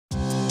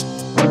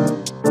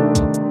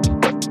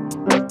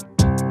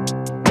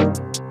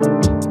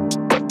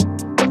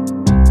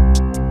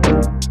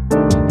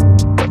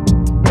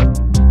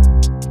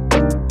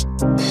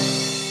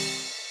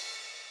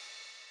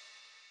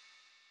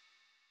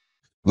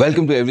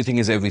Welcome to Everything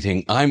is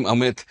Everything. I'm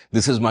Amit.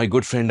 This is my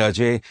good friend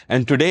Ajay.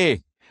 And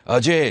today,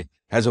 Ajay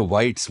has a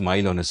wide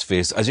smile on his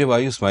face. Ajay, why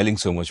are you smiling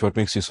so much? What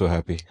makes you so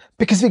happy?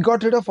 Because we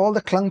got rid of all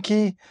the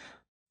clunky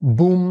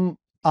boom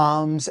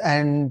arms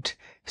and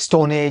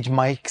Stone Age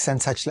mics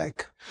and such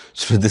like.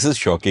 So this is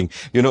shocking.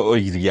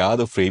 Yeah,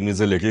 the frame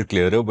is a little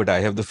clearer, but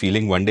I have the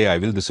feeling one day I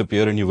will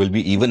disappear and you will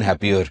be even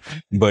happier.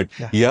 But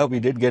yeah, we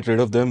did get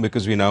rid of them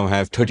because we now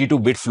have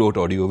 32-bit float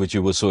audio, which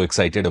you were so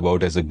excited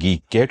about as a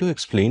geek. Care to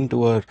explain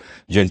to our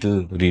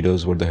gentle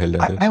readers what the hell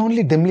that is? I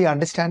only dimly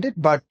understand it,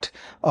 but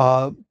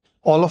all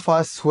of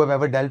us who have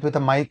ever dealt with a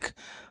mic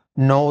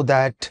know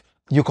that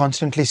you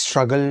constantly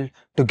struggle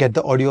to get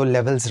the audio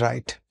levels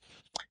right.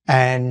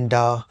 And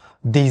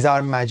these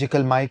are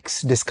magical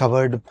mics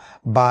discovered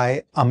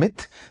by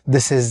Amit.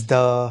 This is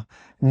the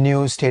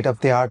new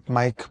state-of-the-art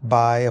mic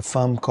by a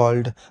firm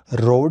called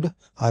Rode,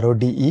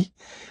 R-O-D-E,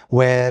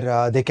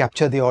 where they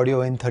capture the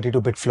audio in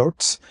 32-bit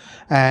floats.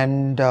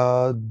 And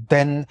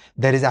then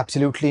there is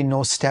absolutely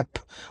no step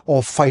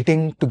of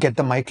fighting to get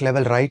the mic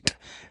level right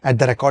at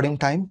the recording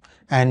time.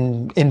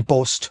 And in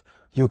post,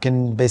 you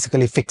can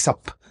basically fix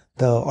up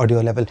the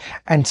audio level.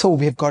 And so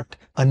we've got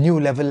a new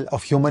level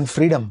of human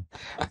freedom.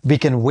 We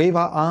can wave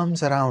our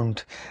arms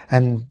around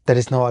and there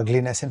is no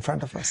ugliness in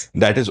front of us.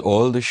 That is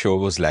all the show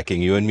was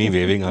lacking. You and me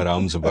waving our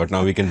arms about.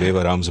 Now we can wave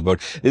our arms about.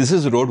 This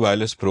is Rode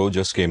Wireless Pro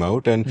just came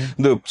out, and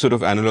the sort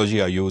of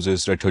analogy I use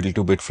is that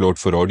 32-bit float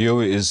for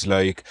audio is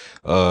like,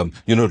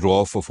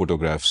 RAW for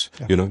photographs.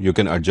 Yeah. You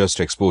can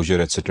adjust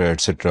exposure, etc.,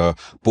 etc.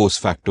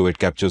 Post facto, it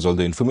captures all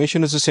the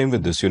information. It's the same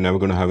with this. You're never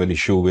going to have an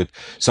issue with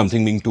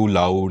something being too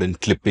loud and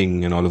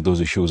clipping, and all of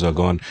those issues are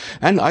gone.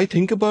 And I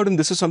think about,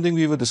 and this is something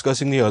we were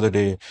discussing the other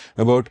day,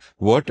 about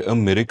what a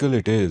miracle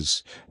it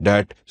is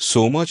that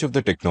so much of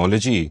the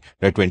technology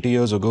that 20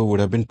 years ago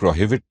would have been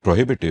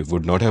prohibitive,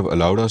 would not have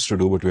allowed us to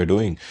do what we're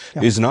doing,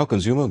 is now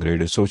consumer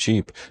grade. It's so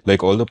cheap.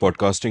 Like all the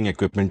podcasting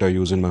equipment I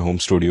use in my home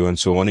studio and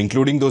so on,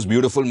 including those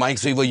beautiful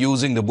mics we were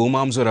using. The boom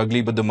arms are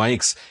ugly, but the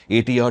mics,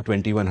 ATR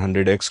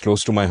 2100X,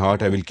 close to my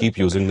heart. I will keep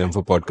using them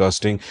for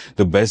podcasting.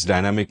 The best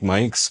dynamic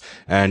mics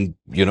and,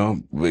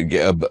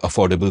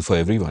 affordable for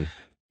everyone.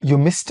 You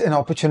missed an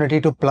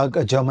opportunity to plug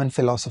a German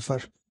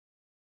philosopher.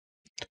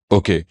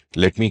 Okay,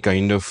 let me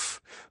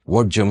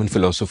what German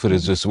philosopher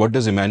is this? What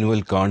does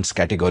Immanuel Kant's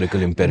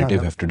categorical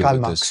imperative have to do Karl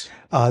with Marx.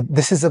 this?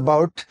 This is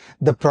about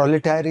the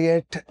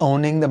proletariat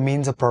owning the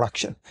means of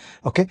production.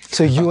 Okay,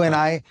 so you and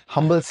I,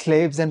 humble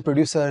slaves and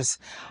producers,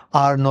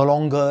 are no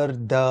longer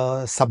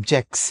the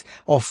subjects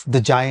of the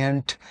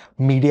giant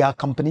media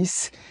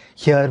companies.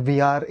 Here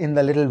we are in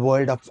the little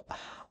world of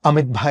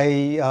Amit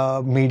Bhai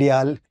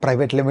Media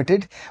Private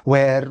Limited,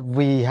 where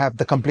we have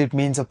the complete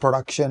means of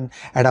production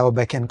at our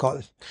beck and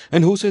call.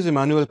 And who says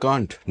Immanuel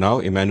Kant? Now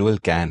Immanuel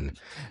Kan.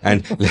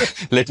 And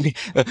let me,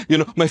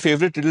 my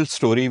favorite little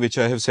story, which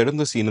I have said on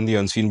the Seen and the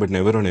Unseen, but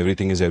never on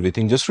Everything is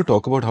Everything, just to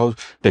talk about how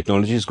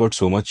technology has got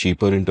so much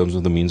cheaper in terms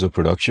of the means of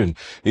production,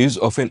 is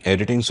of an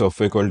editing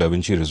software called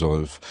DaVinci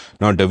Resolve.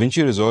 Now,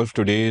 DaVinci Resolve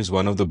today is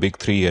one of the big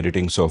three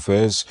editing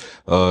softwares.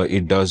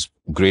 It does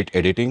great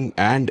editing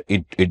and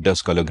it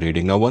does color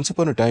grading. Now, once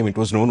upon a time, it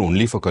was known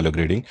only for color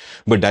grading,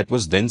 but that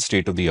was then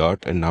state of the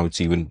art, and now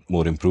it's even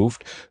more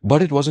improved.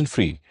 But it wasn't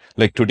free.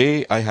 Like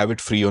today, I have it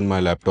free on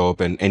my laptop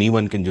and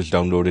anyone can just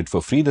download it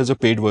for free. There's a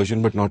paid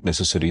version, but not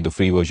necessary. The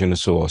free version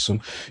is so awesome.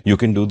 You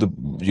can do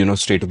the,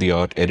 state of the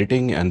art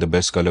editing and the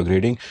best color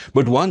grading.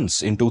 But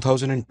once in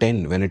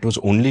 2010, when it was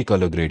only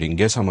color grading,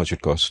 guess how much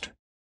it cost?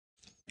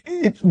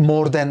 It's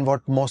more than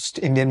what most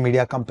Indian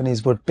media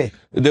companies would pay.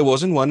 There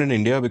wasn't one in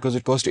India because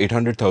it cost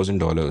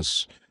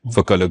 $800,000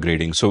 for color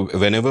grading. So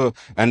whenever,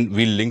 and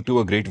we'll link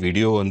to a great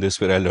video on this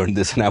where I learned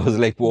this and I was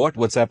like,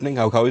 what's happening?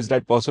 How is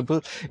that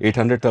possible?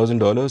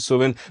 $800,000. So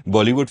when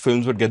Bollywood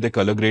films would get their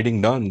color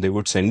grading done, they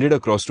would send it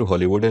across to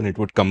Hollywood and it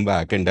would come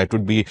back. And that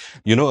would be,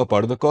 a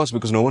part of the cost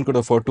because no one could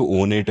afford to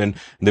own it. And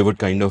they would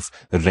kind of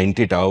rent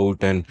it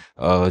out and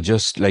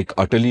just like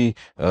utterly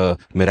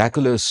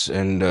miraculous.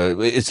 And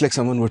it's like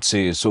someone would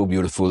say, so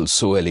beautiful,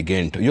 so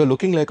elegant. You're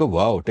looking like a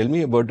wow. Tell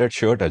me about that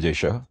shirt, Ajay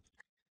Shah.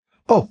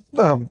 Oh,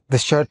 the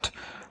shirt.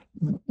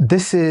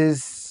 This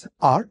is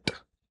art.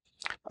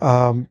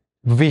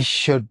 We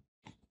should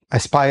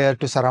aspire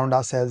to surround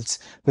ourselves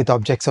with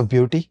objects of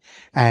beauty,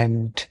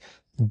 and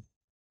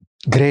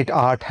great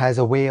art has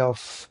a way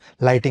of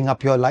lighting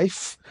up your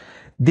life.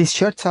 These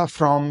shirts are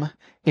from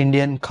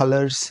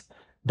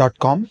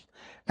indiancolors.com,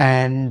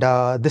 and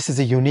this is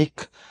a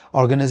unique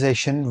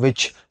organization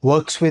which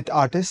works with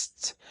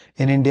artists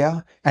in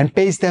India and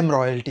pays them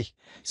royalty.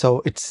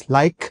 So it's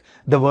like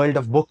the world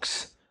of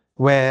books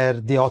where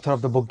the author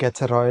of the book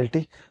gets a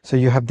royalty. So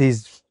you have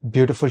these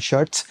beautiful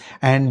shirts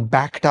and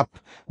backed up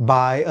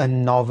by a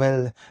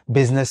novel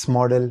business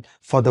model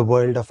for the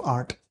world of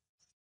art.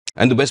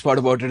 And the best part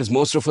about it is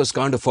most of us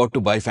can't afford to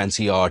buy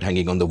fancy art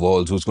hanging on the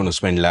walls. Who's going to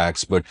spend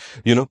lakhs? But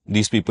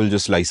these people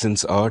just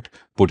license art,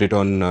 put it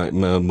on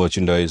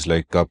merchandise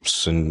like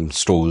cups and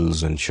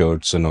stoles and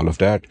shirts and all of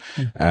that.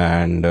 Mm.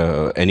 And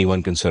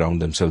anyone can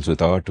surround themselves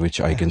with art,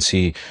 which I Yeah. can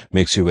see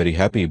makes you very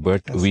happy.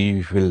 But Yes.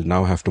 we will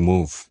now have to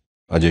move,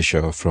 Ajay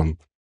Shah, from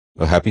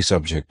a happy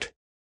subject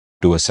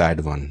to a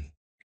sad one.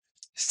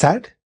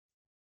 Sad?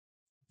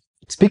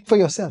 Speak for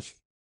yourself.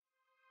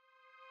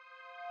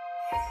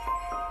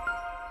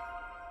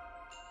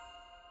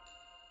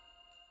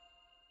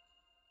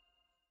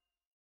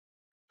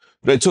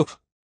 Right. So,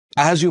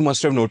 as you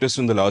must have noticed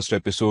in the last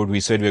episode, we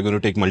said we're going to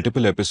take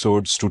multiple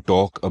episodes to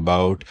talk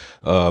about,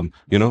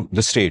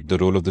 the state, the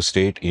role of the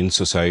state in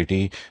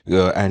society.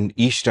 And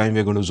each time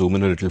we're going to zoom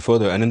in a little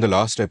further. And in the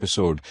last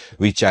episode,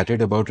 we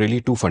chatted about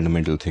really two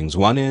fundamental things.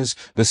 One is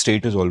the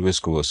state is always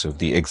coercive.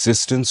 The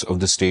existence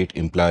of the state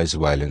implies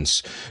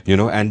violence,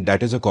 and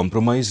that is a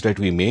compromise that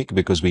we make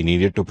because we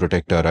need it to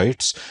protect our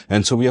rights.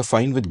 And so we are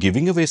fine with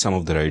giving away some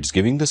of the rights,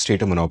 giving the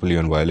state a monopoly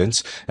on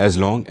violence as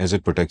long as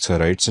it protects our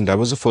rights. And that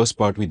was the first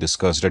part we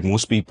discussed, that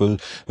most people,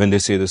 when they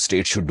say the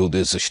state should do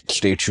this, the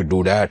state should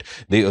do that,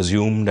 they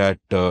assume that,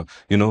 the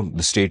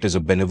state is a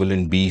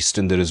benevolent beast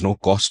and there is no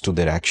cost to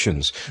their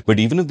actions. But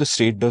even if the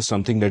state does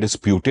something that is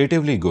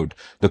putatively good,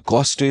 the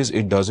cost is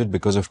it does it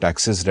because of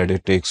taxes that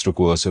it takes to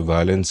coercive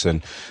violence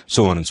and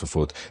so on and so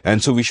forth.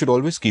 And so we should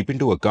always keep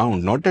into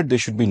account, not that there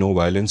should be no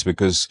violence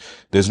because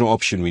there's no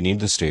option, we need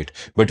the state,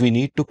 but we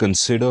need to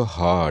consider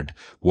hard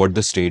what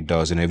the state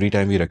does. And every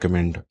time we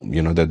recommend,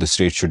 that the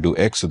state should do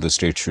X or the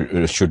state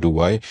should do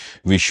Y,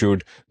 we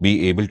should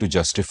be able to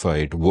justify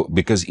it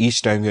because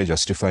each time we are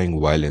justifying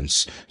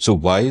violence. So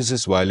why is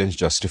this violence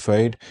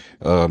justified?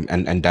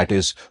 And that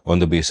is on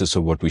the basis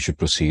of what we should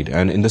proceed.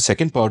 And in the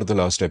second part of the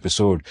last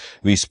episode,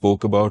 we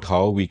spoke about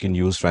how we can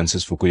use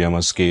Francis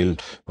Fukuyama's scale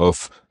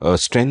of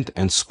strength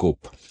and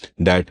scope.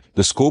 That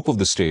the scope of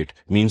the state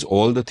means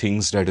all the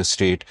things that a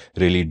state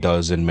really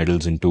does and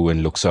meddles into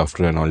and looks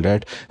after and all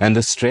that. And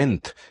the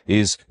strength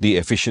is the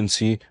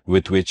efficiency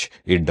with which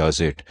it does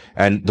it.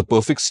 And the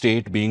perfect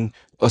state being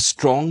a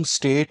strong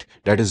state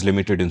that is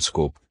limited in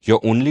scope. You're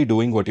only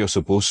doing what you're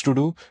supposed to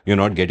do. You're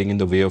not getting in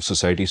the way of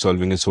society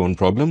solving its own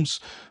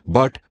problems,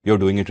 but you're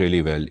doing it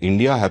really well.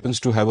 India happens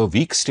to have a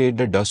weak state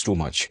that does too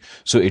much.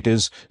 So it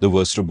is the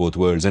worst of both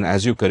worlds. And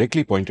as you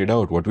correctly pointed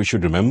out, what we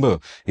should remember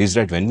is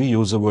that when we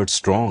use the word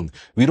strong,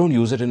 we don't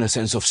use it in a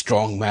sense of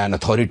strong man,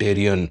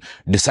 authoritarian,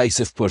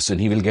 decisive person.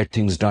 He will get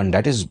things done.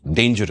 That is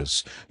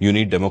dangerous. You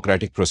need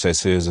democratic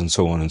processes and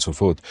so on and so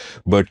forth.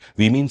 But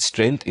we mean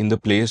strength in the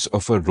place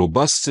of a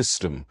robust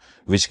system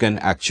which can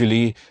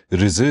actually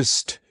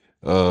resist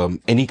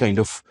any kind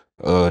of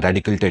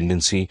radical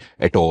tendency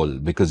at all,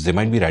 because there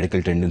might be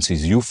radical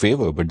tendencies you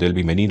favor, but there'll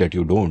be many that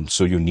you don't.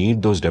 So you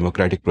need those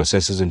democratic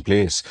processes in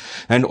place.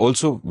 And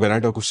also, when I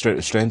talk of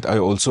strength, I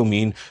also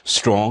mean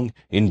strong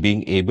in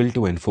being able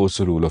to enforce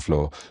the rule of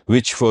law,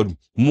 which for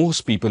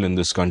most people in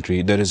this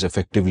country, there is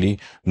effectively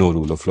no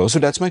rule of law. So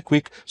that's my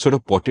quick sort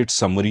of potted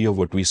summary of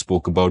what we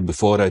spoke about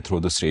before I throw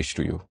the stage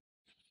to you.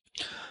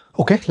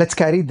 Okay, let's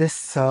carry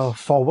this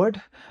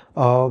forward.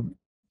 Uh,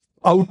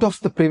 Out of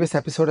the previous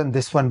episode and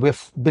this one, we're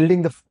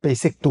building the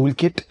basic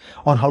toolkit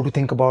on how to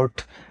think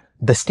about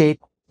the state,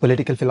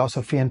 political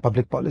philosophy, and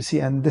public policy.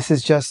 And this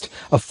is just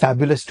a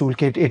fabulous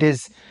toolkit.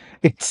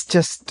 It's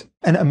just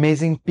an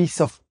amazing piece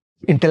of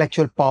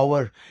intellectual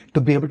power to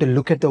be able to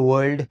look at the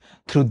world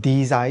through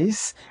these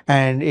eyes,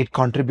 and it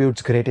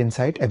contributes great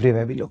insight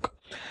everywhere we look.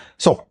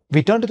 So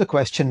we turn to the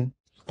question,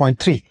 point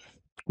 3,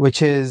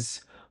 which is,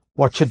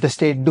 what should the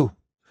state do?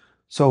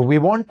 So we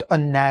want a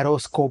narrow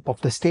scope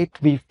of the state.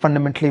 We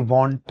fundamentally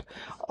want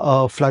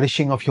a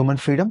flourishing of human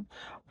freedom,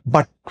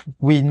 but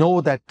we know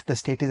that the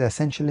state is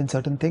essential in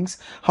certain things.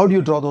 How do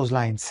you draw those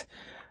lines?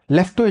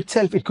 Left to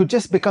itself, it could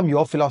just become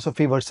your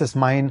philosophy versus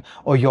mine,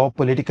 or your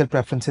political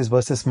preferences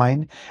versus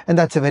mine. And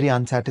that's a very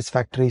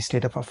unsatisfactory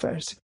state of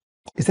affairs.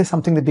 Is there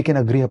something that we can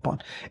agree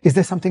upon? Is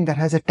there something that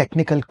has a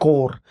technical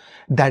core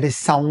that is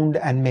sound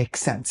and makes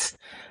sense?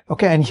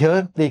 Okay, and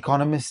here the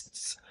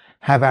economists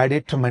have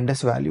added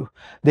tremendous value.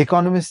 The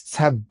economists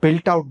have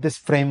built out this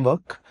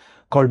framework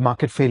called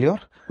market failure,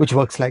 which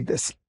works like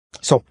this.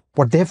 So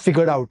what they have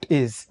figured out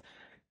is,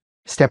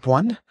 step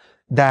 1,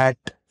 that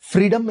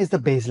freedom is the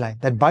baseline,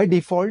 that by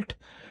default,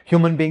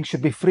 human beings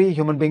should be free,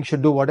 human beings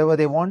should do whatever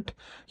they want,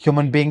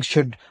 human beings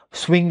should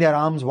swing their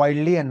arms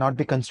wildly and not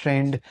be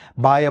constrained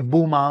by a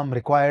boom arm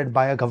required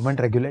by a government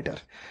regulator.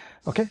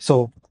 Okay,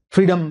 so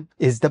freedom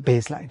is the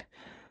baseline.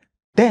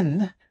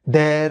 Then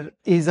there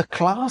is a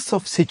class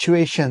of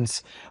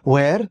situations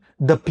where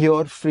the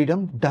pure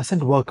freedom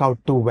doesn't work out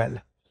too well.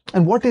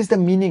 And what is the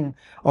meaning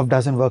of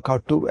doesn't work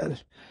out too well?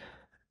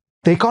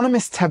 The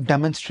economists have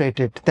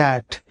demonstrated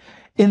that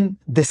in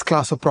this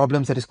class of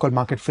problems that is called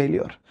market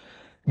failure,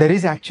 there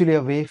is actually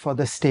a way for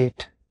the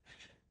state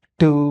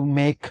to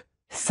make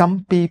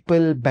some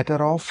people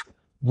better off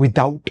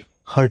without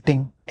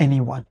hurting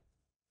anyone.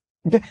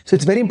 Okay? So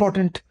it's very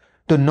important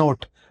to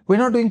note, we're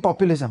not doing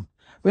populism.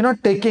 We're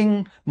not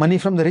taking money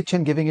from the rich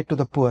and giving it to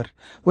the poor.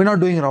 We're not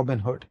doing Robin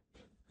Hood.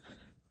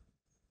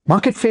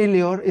 Market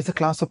failure is a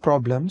class of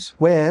problems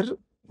where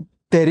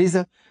there is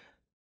a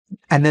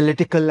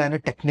analytical and a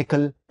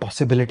technical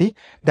possibility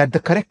that the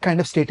correct kind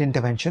of state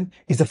intervention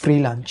is a free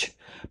lunch,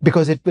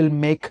 because it will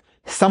make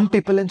some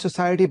people in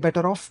society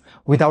better off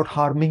without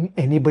harming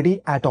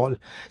anybody at all.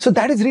 So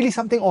that is really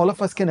something all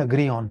of us can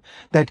agree on,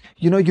 that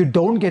you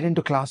don't get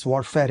into class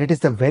warfare. It is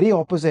the very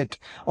opposite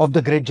of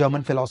the great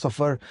German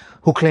philosopher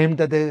who claimed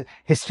that the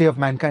history of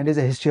mankind is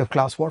a history of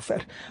class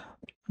warfare.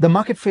 The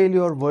market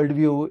failure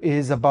worldview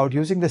is about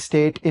using the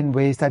state in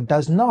ways that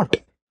does not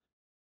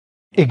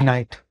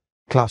ignite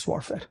class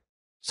warfare.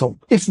 So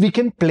if we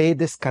can play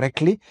this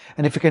correctly,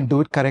 and if we can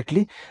do it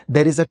correctly,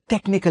 there is a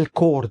technical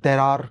core. There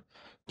are,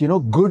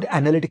 good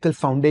analytical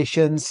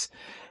foundations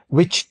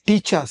which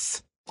teach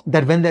us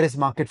that when there is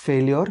market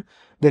failure,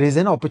 there is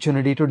an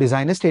opportunity to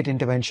design a state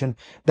intervention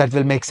that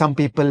will make some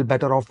people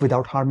better off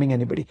without harming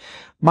anybody.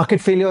 Market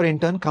failure in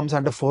turn comes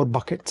under 4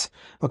 buckets.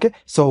 Okay.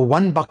 So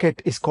one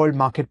bucket is called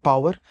market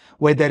power,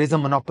 where there is a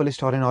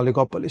monopolist or an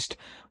oligopolist.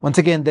 Once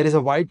again, there is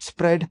a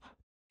widespread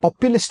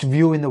populist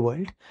view in the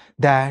world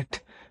that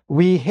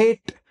we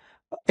hate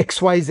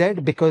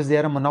XYZ because they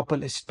are a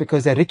monopolist,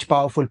 because they're rich,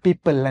 powerful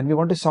people, and we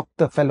want to suck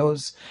the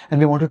fellows, and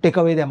we want to take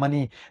away their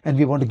money, and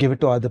we want to give it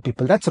to other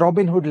people. That's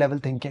Robin Hood level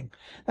thinking.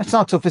 That's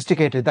not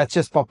sophisticated. That's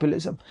just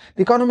populism.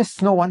 The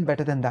economists know one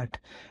better than that.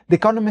 The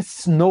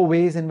economists know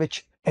ways in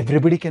which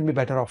everybody can be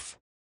better off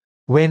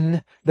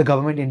when the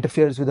government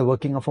interferes with the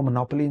working of a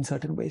monopoly in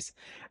certain ways.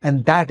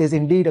 And that is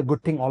indeed a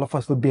good thing all of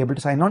us would be able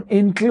to sign on,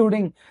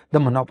 including the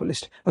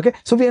monopolist. Okay,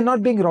 so we are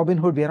not being Robin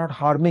Hood, we are not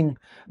harming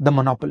the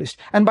monopolist.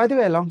 And by the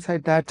way,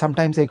 alongside that,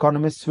 sometimes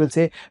economists will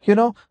say,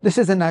 this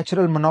is a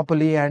natural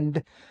monopoly,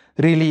 and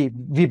really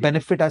we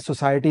benefit as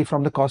society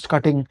from the cost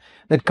cutting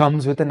that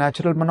comes with a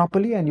natural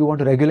monopoly, and you want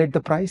to regulate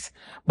the price.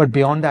 But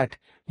beyond that,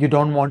 you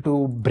don't want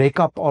to break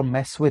up or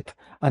mess with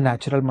a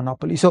natural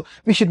monopoly. So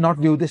we should not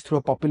view this through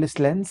a populist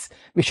lens.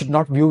 We should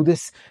not view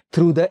this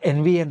through the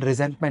envy and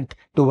resentment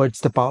towards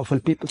the powerful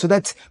people. So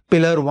that's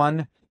pillar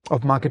 1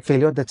 of market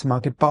failure. That's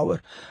market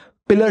power.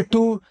 Pillar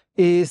 2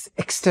 is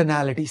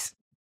externalities,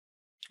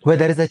 where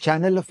there is a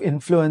channel of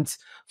influence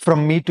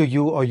from me to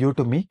you or you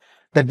to me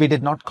that we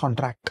did not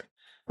contract.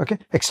 Okay,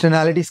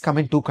 externalities come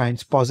in 2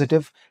 kinds,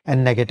 positive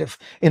and negative.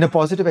 In a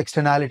positive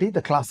externality,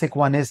 the classic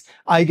one is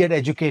I get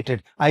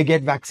educated, I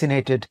get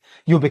vaccinated,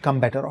 you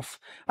become better off.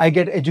 I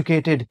get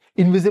educated,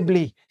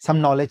 invisibly some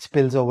knowledge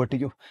spills over to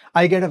you.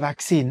 I get a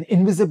vaccine,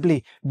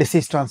 invisibly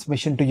disease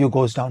transmission to you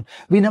goes down.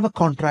 We never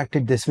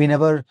contracted this. We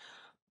never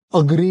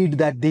agreed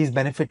that these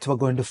benefits were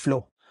going to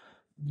flow.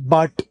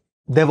 But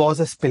there was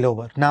a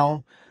spillover.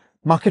 Now,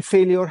 market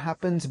failure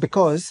happens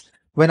because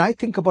when I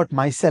think about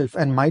myself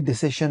and my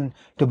decision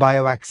to buy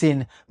a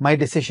vaccine, my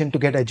decision to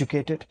get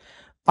educated,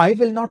 I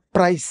will not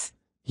price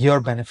your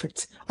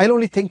benefits. I'll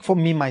only think for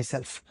me,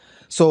 myself.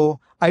 So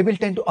I will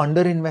tend to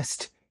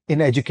underinvest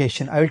in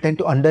education. I will tend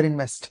to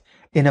underinvest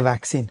in a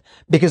vaccine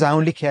because I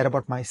only care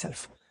about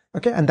myself.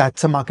 Okay. And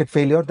that's a market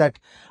failure. That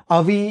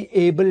are we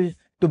able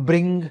to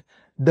bring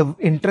the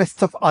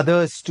interests of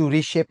others to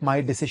reshape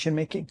my decision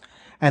making?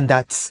 And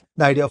that's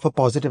the idea of a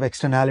positive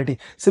externality.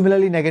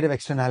 Similarly, negative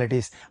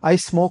externalities. I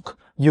smoke,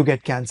 you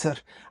get cancer.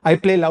 I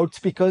play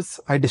loudspeakers,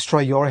 I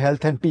destroy your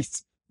health and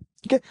peace.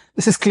 Okay,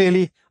 this is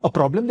clearly a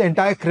problem. The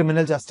entire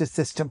criminal justice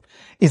system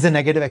is a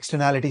negative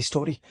externality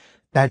story.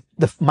 That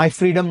my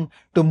freedom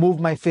to move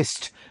my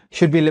fist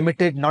should be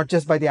limited not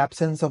just by the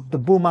absence of the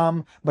boom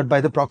arm, but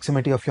by the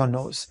proximity of your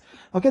nose.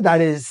 Okay,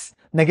 that is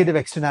negative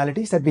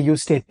externalities, that we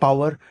use state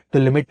power to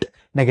limit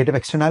negative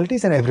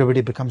externalities and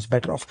everybody becomes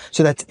better off.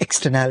 So that's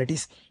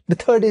externalities. The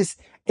third is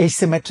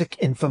asymmetric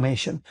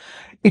information.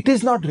 It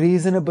is not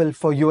reasonable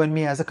for you and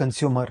me as a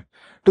consumer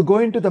to go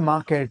into the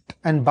market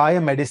and buy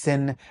a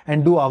medicine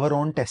and do our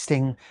own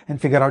testing and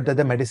figure out that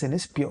the medicine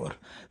is pure.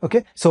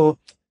 Okay, so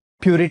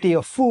purity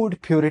of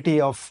food, purity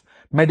of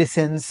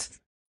medicines,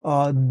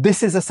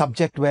 this is a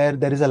subject where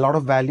there is a lot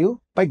of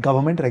value by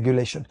government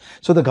regulation.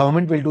 So the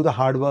government will do the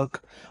hard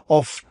work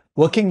of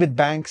working with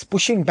banks,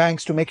 pushing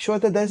banks to make sure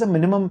that there's a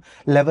minimum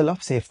level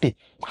of safety.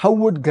 How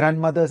would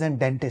grandmothers and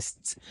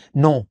dentists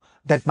know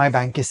that my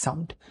bank is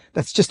sound?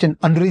 That's just an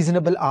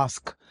unreasonable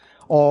ask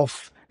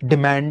of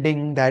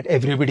demanding that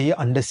everybody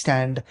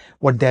understand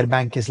what their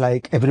bank is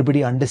like.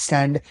 Everybody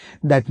understand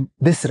that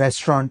this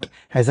restaurant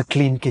has a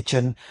clean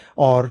kitchen,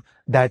 or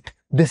that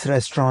this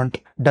restaurant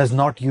does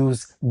not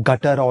use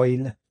gutter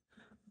oil.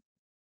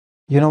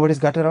 You know what is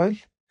gutter oil?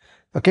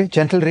 Okay,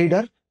 gentle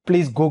reader,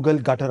 please Google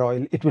gutter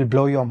oil. It will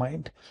blow your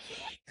mind.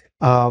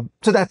 So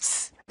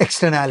that's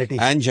externality.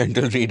 And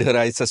gentle reader,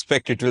 I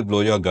suspect it will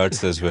blow your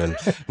guts as well.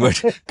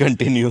 But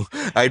continue.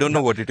 I don't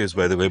know what it is,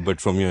 by the way,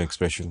 but from your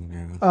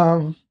expression.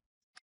 Yeah.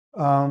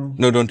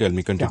 No, don't tell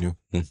me. Continue.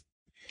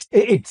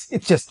 It's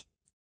just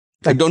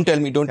Don't tell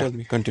me. Don't tell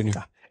me. Continue.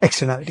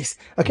 externalities.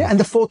 Okay, Mm. and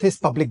the fourth is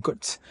public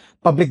goods.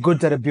 Public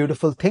goods are a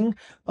beautiful thing.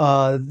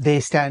 They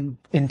stand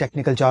in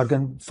technical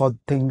jargon for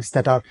things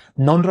that are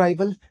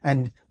non-rival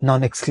and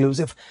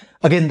non-exclusive.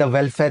 Again, the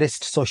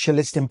welfarist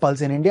socialist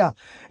impulse in India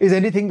is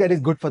anything that is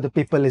good for the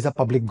people is a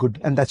public good,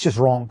 and that's just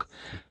wrong.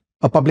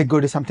 A public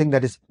good is something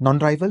that is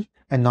non-rival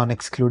and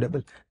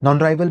non-excludable.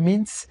 Non-rival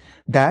means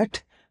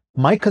that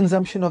my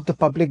consumption of the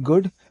public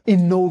good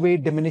in no way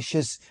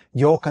diminishes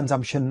your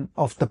consumption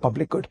of the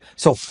public good.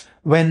 So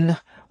when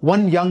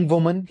one young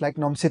woman like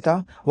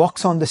Nomsita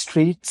walks on the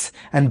streets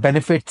and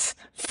benefits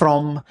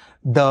from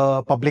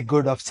the public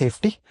good of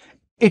safety,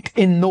 it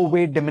in no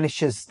way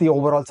diminishes the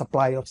overall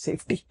supply of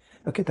safety.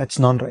 Okay, that's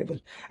non-rival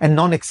and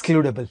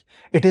non-excludable.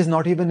 It is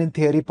not even in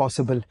theory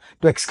possible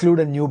to exclude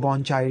a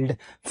newborn child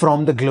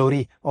from the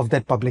glory of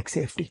that public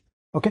safety.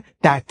 Okay,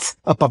 that's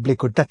a public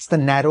good. That's the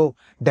narrow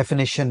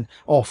definition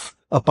of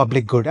a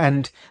public good.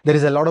 And there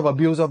is a lot of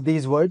abuse of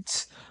these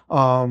words.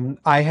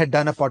 I had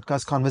done a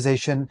podcast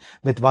conversation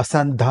with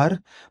Vasant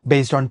Dhar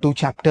based on 2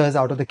 chapters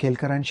out of the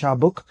Kelkar and Shah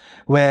book,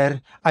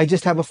 where I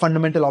just have a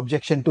fundamental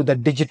objection to the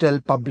digital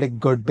public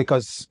good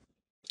because,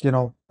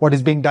 what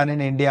is being done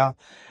in India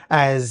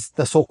as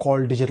the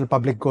so-called digital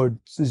public good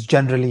is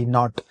generally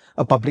not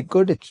a public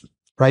good. It's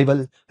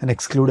rival and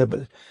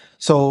excludable.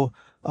 So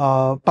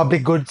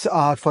public goods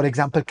are, for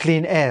example,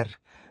 clean air.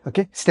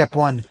 Okay, step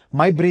one,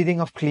 my breathing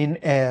of clean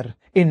air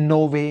in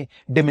no way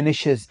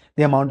diminishes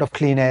the amount of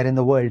clean air in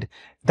the world.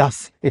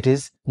 Thus, it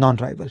is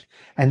non-rival.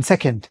 And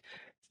second,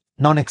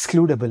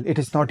 non-excludable. It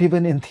is not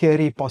even in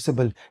theory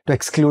possible to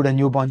exclude a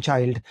newborn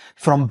child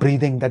from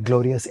breathing that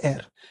glorious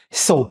air.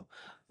 So,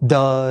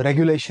 the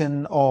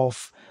regulation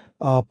of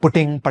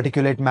putting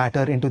particulate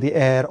matter into the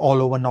air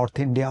all over North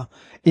India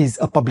is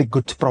a public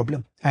goods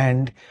problem.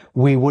 And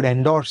we would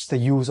endorse the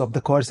use of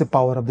the coercive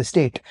power of the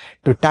state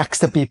to tax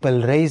the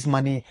people, raise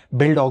money,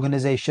 build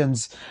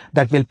organizations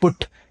that will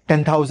put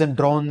 10,000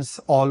 drones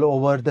all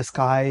over the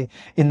sky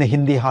in the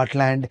Hindi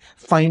heartland,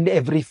 find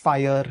every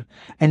fire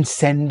and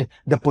send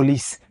the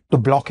police to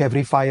block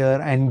every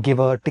fire and give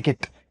a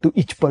ticket to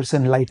each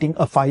person lighting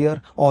a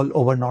fire all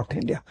over North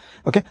India.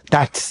 Okay,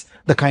 that's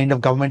the kind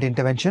of government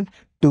intervention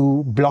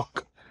to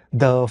block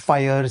the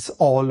fires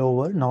all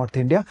over North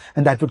India,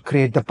 and that would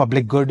create the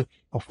public good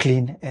of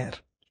clean air.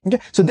 Okay,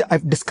 so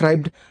I've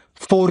described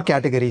 4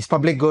 categories: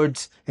 public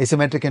goods,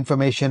 asymmetric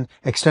information,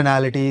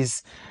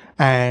 externalities,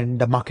 and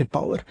the market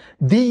power.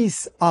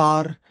 These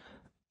are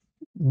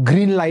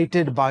green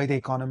lighted by the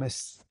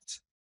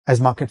economists as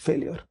market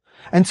failure.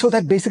 And so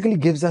that basically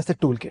gives us the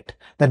toolkit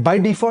that by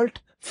default,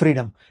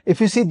 freedom.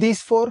 If you see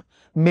these 4,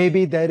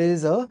 maybe there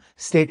is a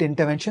state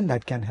intervention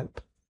that can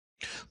help.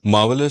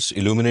 Marvelous,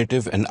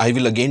 illuminative, and I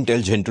will again tell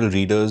gentle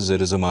readers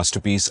there is a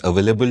masterpiece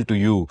available to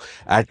you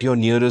at your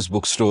nearest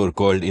bookstore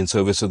called In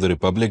Service of the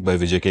Republic by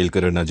Vijay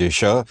Kelkar and Ajay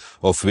Shah,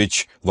 of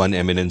which one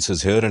eminence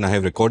is here, and I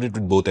have recorded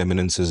with both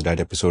eminences.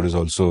 That episode is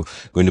also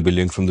going to be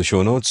linked from the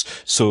show notes,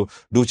 so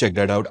do check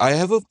that out. I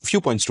have a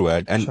few points to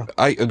add, and Sure.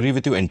 I agree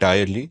with you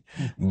entirely.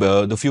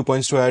 The few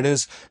points to add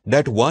is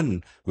that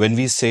one, when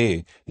we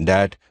say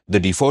that the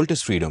default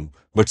is freedom,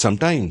 but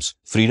sometimes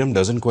freedom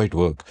doesn't quite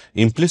work.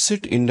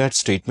 Implicit in that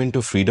statement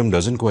of freedom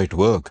doesn't quite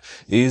work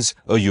is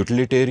a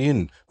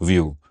utilitarian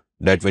view.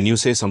 That when you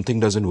say something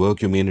doesn't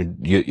work, you mean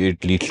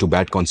it leads to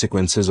bad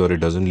consequences or it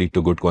doesn't lead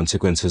to good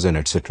consequences and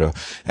etc.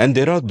 And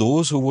there are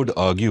those who would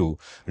argue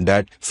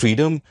that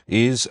freedom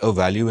is a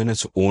value in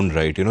its own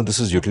right. This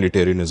is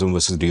utilitarianism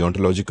versus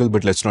deontological,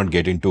 but let's not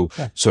get into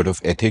sort of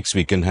ethics.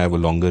 We can have a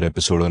longer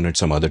episode on it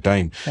some other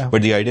time. Yeah.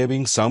 But the idea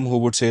being some who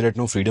would say that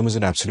no, freedom is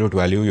an absolute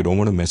value. You don't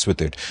want to mess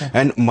with it.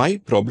 And my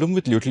problem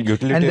with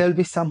utilitarian... And there'll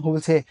be some who will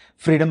say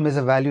freedom is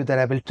a value that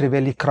I will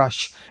trivially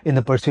crush in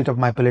the pursuit of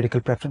my political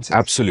preferences.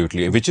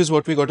 Absolutely, which is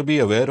what we got to be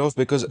aware of,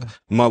 because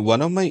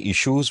one of my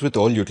issues with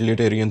all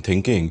utilitarian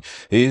thinking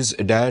is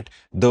that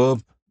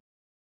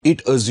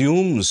it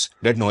assumes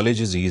that knowledge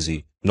is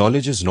easy.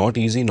 Knowledge is not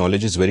easy.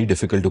 Knowledge is very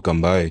difficult to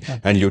come by.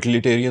 And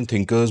utilitarian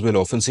thinkers will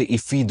often say,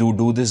 if we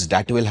do this,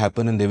 that will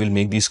happen. And they will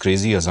make these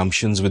crazy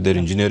assumptions with their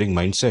engineering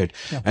mindset.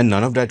 And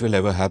none of that will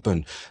ever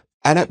happen.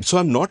 And so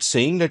I'm not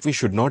saying that we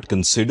should not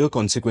consider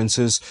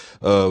consequences.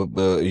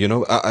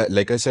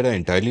 Like I said, I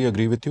entirely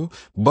agree with you.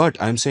 But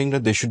I'm saying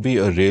that there should be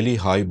a really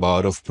high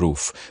bar of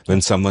proof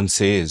when someone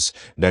says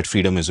that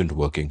freedom isn't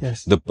working.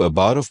 Yes. The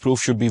bar of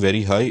proof should be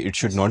very high. It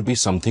should not be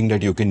something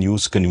that you can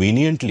use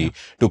conveniently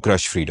to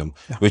crush freedom,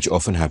 which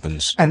often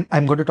happens. And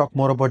I'm going to talk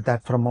more about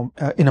that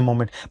in a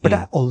moment. But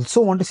I also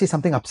want to see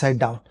something upside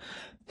down.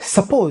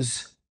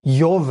 Suppose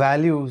your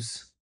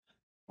values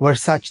were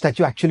such that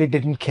you actually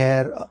didn't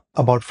care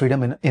about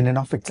freedom in and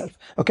of itself.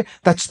 Okay,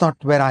 that's not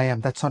where I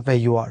am. That's not where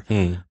you are.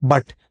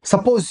 But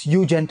suppose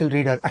you, gentle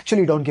reader,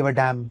 actually don't give a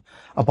damn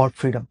about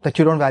freedom, that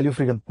you don't value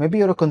freedom. Maybe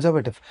you're a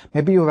conservative.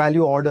 Maybe you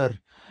value order.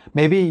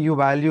 Maybe you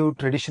value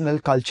traditional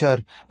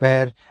culture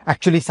where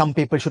actually some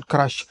people should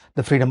crush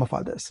the freedom of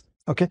others.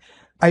 Okay,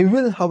 I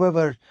will,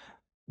 however,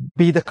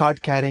 be the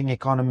card-carrying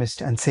economist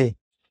and say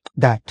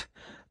that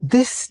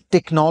this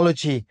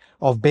technology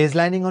of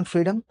baselining on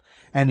freedom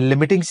and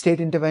limiting state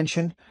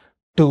intervention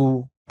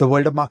to the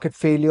world of market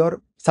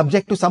failure,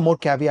 subject to some more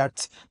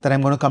caveats that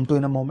I'm going to come to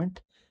in a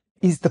moment,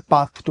 is the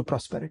path to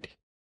prosperity.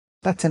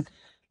 That's an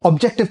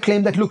objective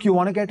claim that, look, you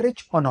want to get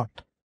rich or not?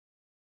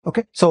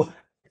 Okay. So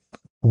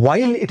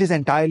while it is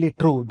entirely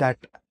true that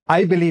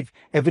I believe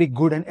every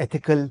good and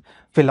ethical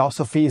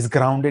philosophy is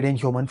grounded in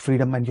human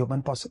freedom and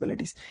human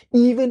possibilities,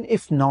 even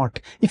if not,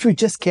 if you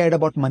just cared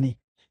about money,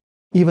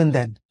 even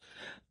then,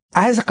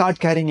 as a card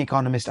carrying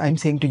economist, I'm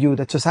saying to you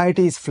that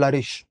societies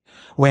flourish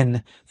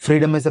when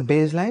freedom is a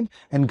baseline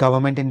and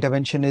government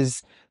intervention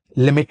is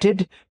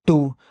limited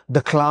to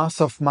the class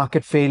of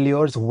market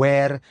failures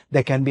where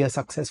there can be a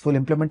successful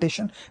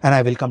implementation. And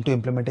I will come to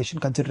implementation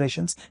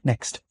considerations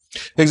next.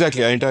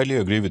 Exactly, I entirely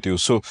agree with you.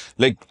 So,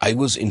 like, I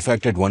was in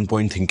fact at one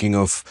point thinking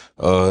of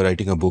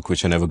writing a book,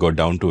 which I never got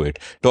down to it,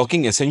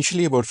 talking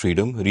essentially about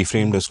freedom,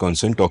 reframed as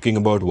consent, talking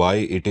about why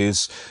it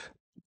is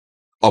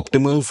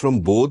optimal from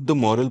both the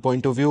moral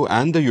point of view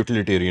and the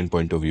utilitarian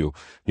point of view.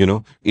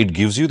 It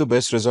gives you the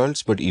best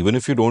results, but even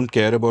if you don't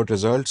care about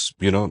results,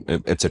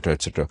 etc.,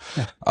 etc.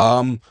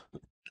 Yeah.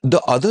 The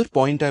other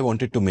point I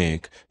wanted to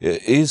make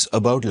is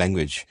about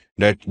language.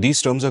 That these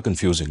terms are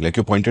confusing. Like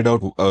you pointed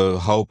out,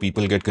 how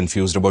people get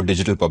confused about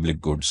digital public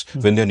goods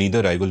when they're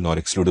neither rival nor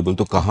excludable.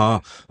 To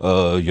kaha,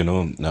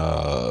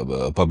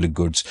 public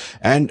goods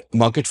and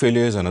market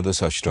failure is another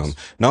such term.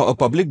 Now, a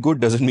public good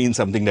doesn't mean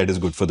something that is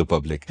good for the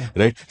public,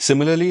 right?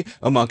 Similarly,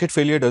 a market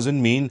failure doesn't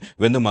mean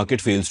when the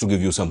market fails to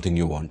give you something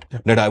you want.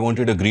 That I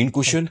wanted a green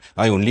cushion,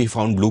 I only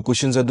found blue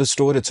cushions at the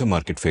store. It's a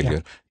market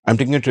failure. I'm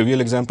taking a trivial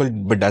example,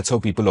 but that's how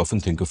people often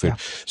think of it.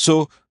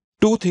 So,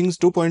 two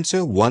points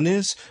here. One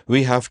is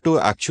we have to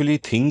actually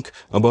think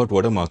about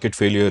what a market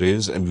failure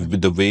is, and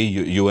with the way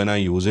you and I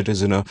use it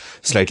is in a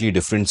slightly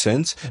different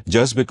sense.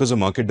 Just because a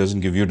market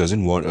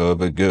doesn't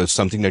want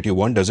something that you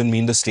want, doesn't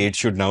mean the state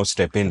should now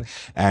step in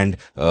and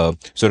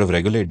sort of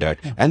regulate that.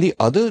 And the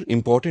other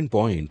important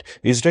point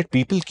is that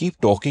people keep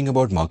talking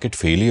about market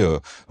failure,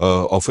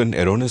 often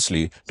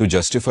erroneously, to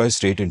justify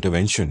state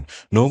intervention.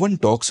 No one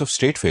talks of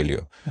state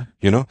failure.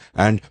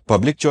 And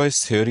public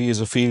choice theory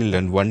is a field,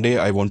 and one day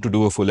I want to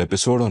do a full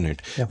episode on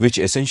it, which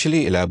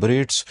essentially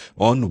elaborates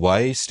on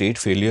why state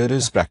failure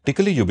is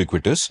practically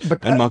ubiquitous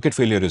and market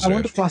failure is I rare.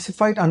 want to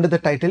classify it under the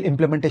title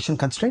implementation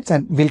constraints,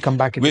 and we'll come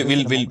back into this in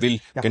a moment.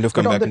 We'll kind of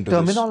come But on back the into this.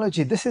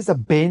 terminology, this is a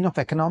bane of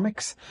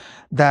economics,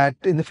 that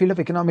in the field of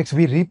economics,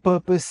 we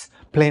repurpose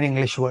plain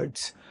English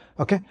words.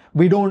 Okay.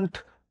 We don't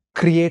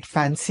create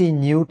fancy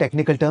new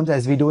technical terms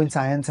as we do in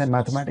science and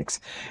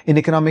mathematics. In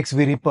economics,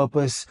 we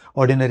repurpose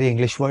ordinary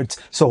English words.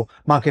 So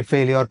market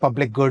failure,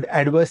 public good,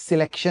 adverse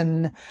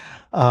selection,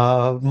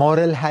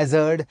 moral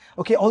hazard.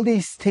 Okay, all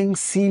these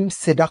things seem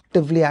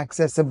seductively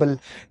accessible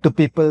to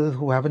people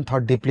who haven't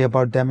thought deeply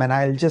about them. And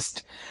I'll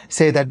just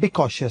say that be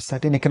cautious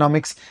that in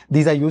economics,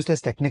 these are used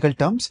as technical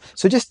terms.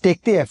 So just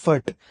take the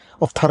effort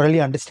of thoroughly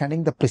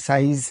understanding the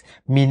precise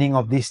meaning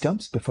of these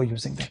terms before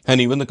using them.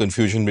 And even the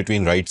confusion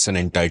between rights and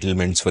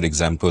entitlements, for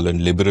example,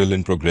 and liberal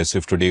and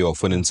progressive today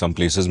often in some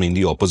places mean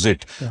the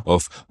opposite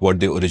of what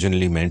they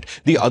originally meant.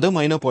 The other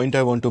minor point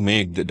I want to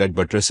make that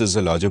buttresses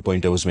the larger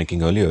point I was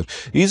making earlier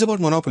is about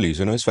monopolies.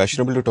 It's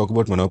fashionable to talk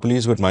about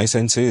monopolies, but my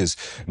sense is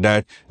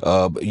that,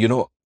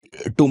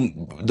 to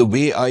the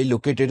way I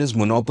look at it is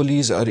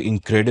monopolies are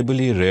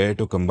incredibly rare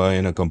to come by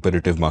in a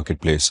competitive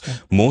marketplace.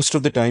 Most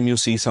of the time you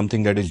see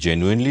something that is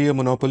genuinely a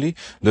monopoly.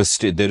 There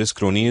is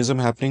cronyism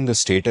happening. The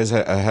state has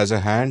a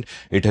hand.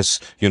 It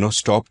has,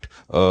 stopped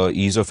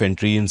ease of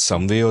entry in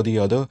some way or the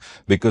other,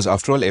 because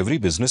after all, every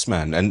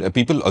businessman and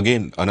people,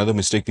 again, another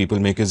mistake people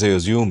make is they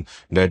assume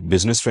that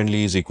business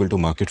friendly is equal to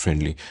market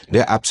friendly.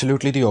 They're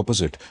absolutely the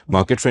opposite.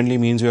 Market friendly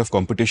means you have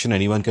competition,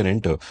 anyone can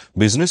enter.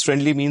 Business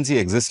friendly means the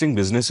existing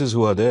businesses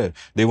who are there,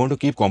 they want to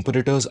keep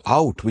competitors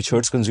out, which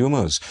hurts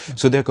consumers.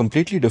 So they're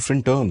completely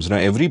different terms. Now,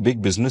 every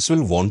big business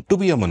will want to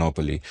be a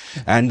monopoly,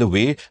 and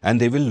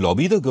they will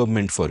lobby the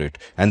government for it,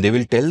 and they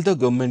will tell the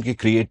government to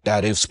create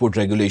tariffs, put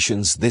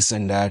regulations, this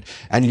and that,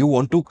 and you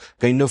want to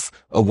kind of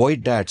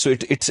avoid that. So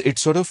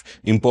it's sort of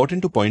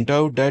important to point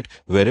out that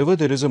wherever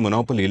there is a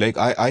monopoly, like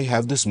I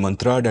have this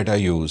mantra that I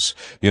use,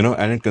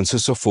 and it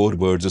consists of 4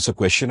 words. It's a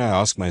question I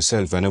ask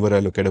myself whenever I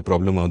look at a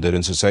problem out there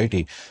in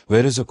society.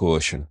 Where is the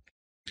coercion?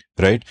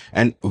 Right?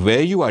 And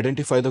where you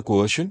identify the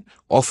coercion,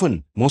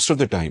 often, most of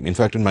the time, in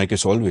fact, in my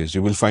case, always,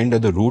 you will find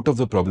that the root of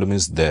the problem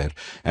is there.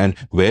 And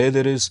where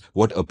there is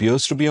what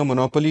appears to be a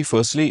monopoly,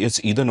 firstly, it's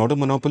either not a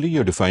monopoly,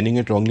 you're defining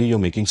it wrongly, you're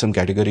making some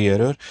category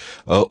error,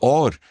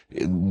 or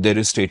there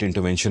is state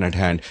intervention at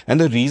hand. And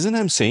the reason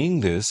I'm saying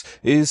this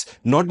is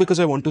not because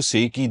I want to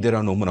say that there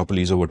are no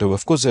monopolies or whatever.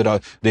 Of course,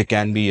 there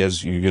can be,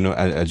 as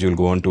as you'll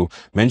go on to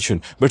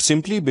mention, but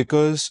simply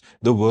because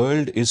the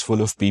world is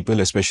full of people,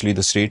 especially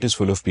the state is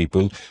full of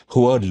people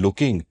who are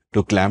looking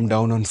to clamp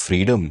down on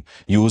freedom,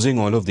 using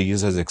all of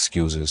these as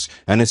excuses.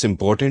 And it's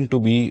important to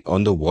be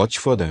on the watch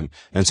for them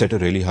and set a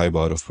really high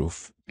bar of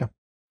proof.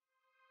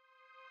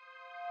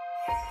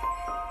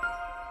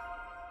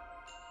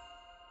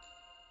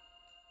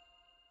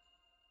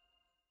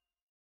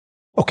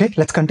 Okay. Okay,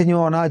 let's continue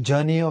on our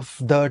journey of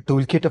the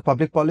toolkit of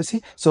public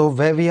policy. So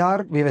where we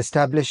are, we've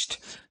established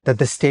that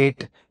the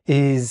state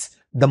is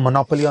the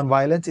monopoly on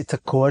violence. It's a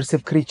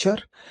coercive creature,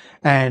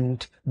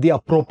 and the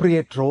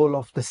appropriate role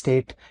of the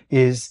state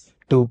is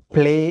to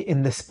play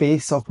in the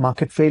space of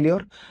market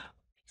failure.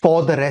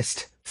 For the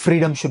rest,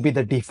 freedom should be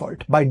the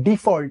default. By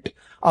default,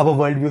 our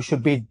worldview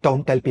should be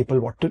don't tell people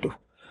what to do.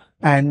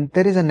 And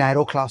there is a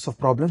narrow class of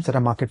problems that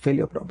are market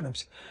failure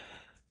problems.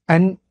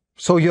 And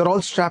so you're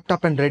all strapped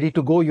up and ready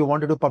to go. You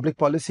want to do public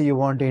policy. You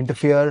want to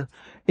interfere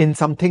in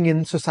something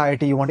in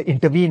society. You want to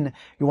intervene.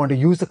 You want to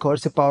use the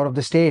coercive power of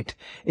the state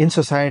in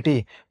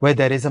society where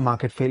there is a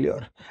market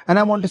failure. And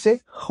I want to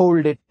say,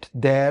 hold it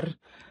there.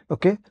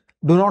 Okay.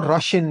 Do not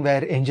rush in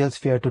where angels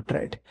fear to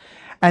tread.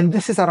 And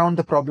this is around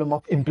the problem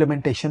of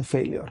implementation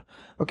failure.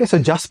 Okay. So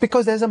just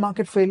because there's a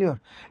market failure,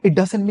 it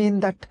doesn't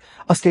mean that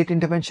a state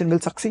intervention will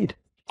succeed.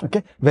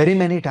 Okay. Very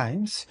many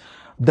times,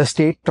 the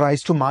state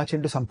tries to march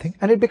into something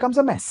and it becomes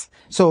a mess.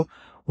 So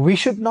we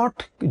should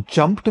not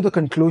jump to the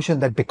conclusion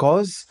that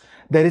because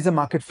there is a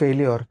market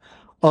failure,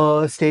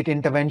 a state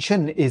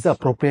intervention is the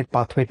appropriate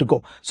pathway to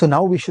go. So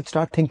now we should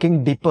start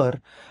thinking deeper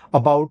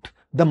about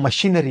the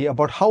machinery,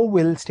 about how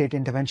will state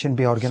intervention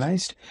be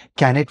organized?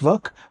 Can it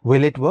work?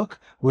 Will it work?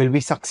 Will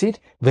we succeed?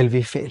 Will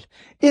we fail?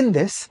 In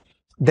this,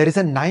 there is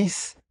a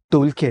nice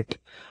toolkit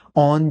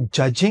on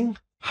judging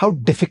how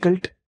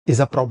difficult is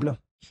a problem.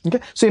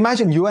 Okay, so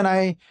imagine you and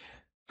I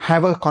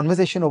have a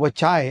conversation over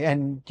chai,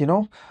 and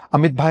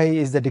Amit bhai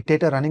is the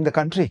dictator running the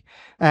country,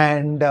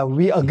 and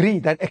we agree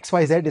that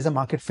XYZ is a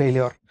market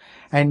failure,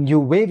 and you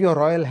wave your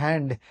royal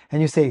hand and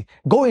you say,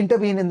 go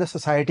intervene in the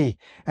society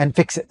and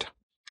fix it.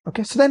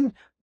 Okay, so then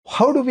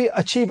how do we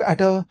achieve at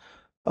a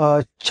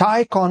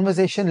chai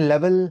conversation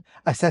level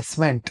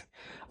assessment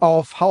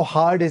of how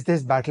hard is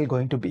this battle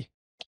going to be?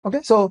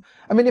 Okay, so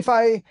I mean, if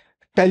I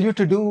tell you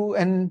to do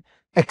an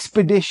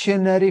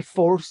expeditionary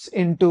force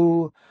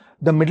into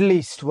the Middle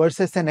East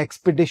versus an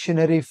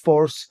expeditionary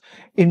force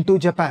into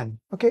Japan.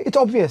 Okay, it's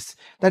obvious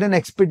that an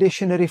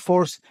expeditionary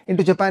force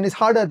into Japan is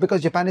harder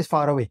because Japan is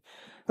far away.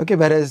 Okay,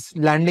 whereas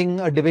landing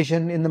a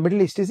division in the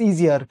Middle East is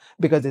easier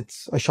because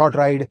it's a short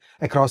ride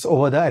across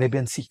over the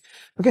Arabian Sea.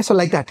 Okay, so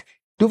like that,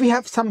 do we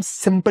have some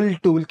simple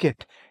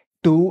toolkit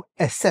to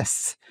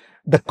assess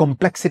the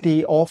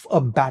complexity of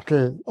a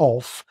battle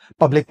of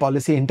public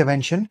policy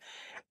intervention?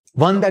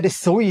 One that is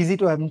so easy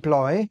to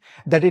employ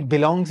that it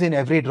belongs in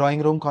every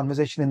drawing room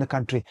conversation in the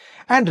country.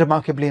 And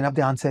remarkably enough,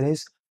 the answer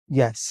is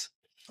yes.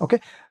 Okay.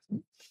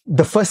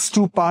 The first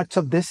two parts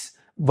of this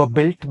were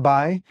built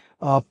by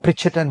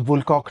Pritchett and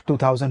Woolcock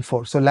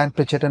 2004. So Lan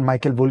Pritchett and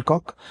Michael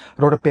Woolcock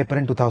wrote a paper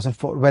in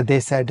 2004 where they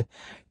said,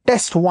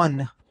 test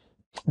one,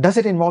 does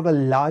it involve a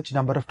large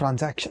number of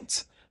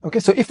transactions? Okay.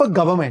 So if a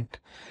government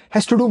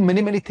has to do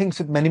many, many things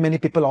with many, many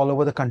people all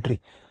over the country,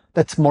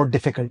 that's more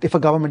difficult. If a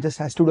government just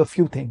has to do a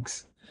few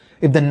things,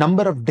 if the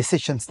number of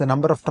decisions, the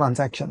number of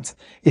transactions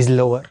is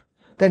lower,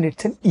 then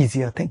it's an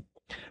easier thing.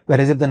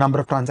 Whereas if the number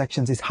of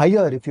transactions is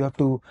higher, if you have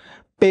to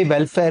pay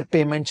welfare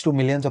payments to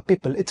millions of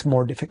people, it's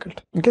more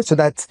difficult. Okay, so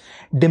that's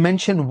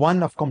dimension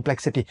one of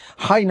complexity.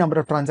 High number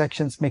of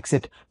transactions makes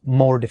it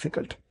more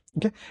difficult.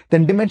 Okay,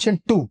 then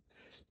dimension two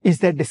is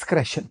their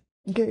discretion.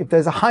 Okay, if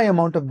there's a high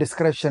amount of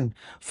discretion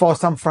for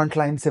some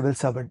frontline civil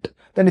servant,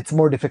 then it's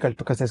more difficult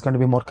because there's going to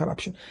be more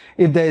corruption.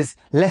 If there's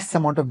less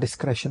amount of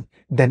discretion,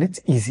 then it's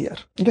easier.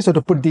 Okay, so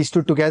to put these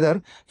two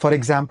together, for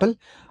example,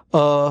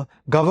 a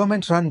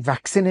government-run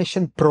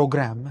vaccination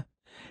program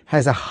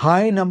has a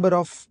high number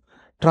of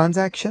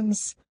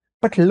transactions,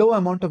 but low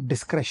amount of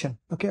discretion.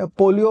 Okay, a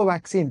polio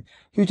vaccine,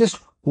 you just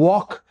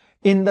walk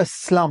in the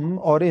slum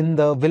or in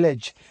the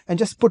village and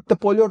just put the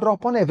polio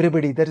drop on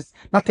everybody. There is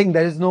nothing,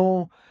 there is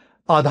no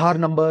Aadhaar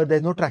number,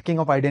 there's no tracking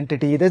of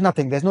identity, there's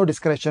nothing, there's no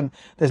discretion,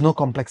 there's no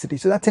complexity.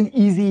 So that's an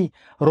easy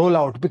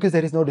rollout because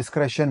there is no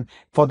discretion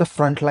for the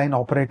frontline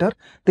operator.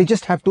 They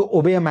just have to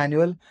obey a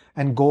manual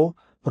and go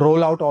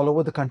roll out all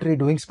over the country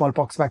doing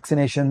smallpox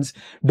vaccinations,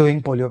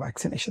 doing polio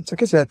vaccinations.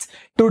 Okay, so that's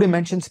two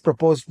dimensions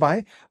proposed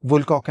by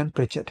Woolcock and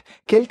Pritchett.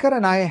 Kelkar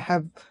and I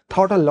have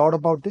thought a lot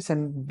about this,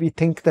 and we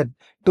think that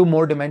two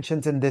more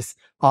dimensions in this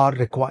are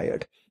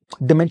required.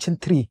 Dimension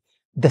three,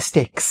 the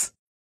stakes.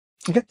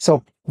 Okay,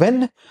 so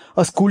when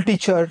a school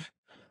teacher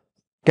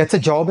gets a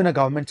job in a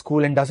government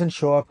school and doesn't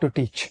show up to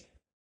teach,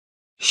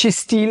 she's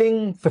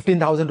stealing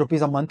 15,000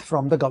 rupees a month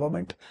from the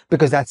government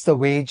because that's the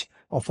wage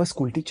of a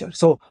school teacher.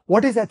 So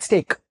what is at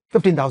stake?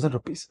 15,000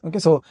 rupees. Okay,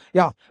 so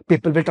yeah,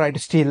 people will try to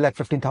steal that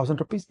 15,000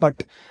 rupees,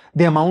 but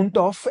the amount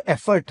of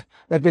effort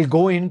that will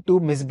go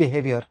into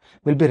misbehavior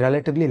will be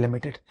relatively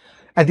limited.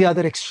 At the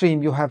other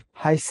extreme, you have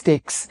high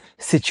stakes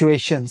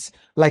situations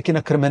like in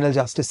a criminal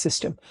justice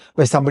system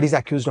where somebody is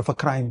accused of a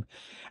crime.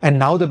 And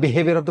now the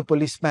behavior of the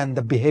policeman,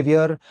 the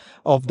behavior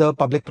of the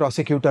public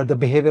prosecutor, the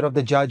behavior of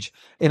the judge,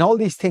 in all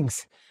these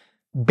things,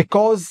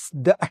 because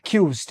the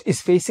accused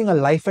is facing a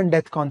life and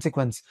death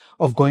consequence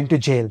of going to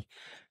jail,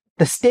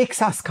 the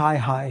stakes are sky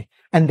high,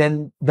 and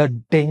then the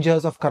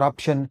dangers of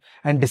corruption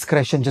and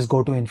discretion just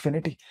go to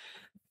infinity.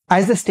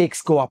 As the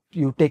stakes go up,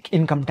 you take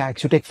income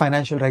tax, you take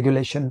financial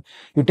regulation,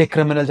 you take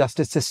criminal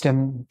justice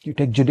system, you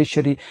take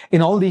judiciary.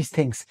 In all these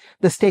things,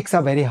 the stakes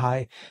are very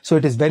high. So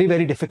it is very,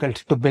 very difficult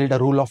to build a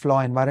rule of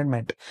law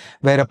environment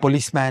where a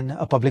policeman,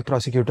 a public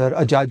prosecutor,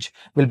 a judge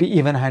will be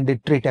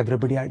even-handed, treat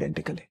everybody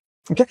identically.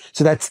 Okay,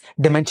 so that's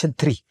dimension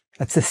 3.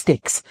 That's the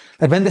stakes.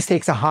 That when the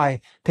stakes are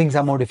high, things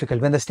are more difficult.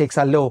 When the stakes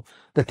are low,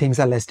 the things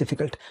are less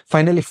difficult.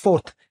 Finally,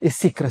 fourth is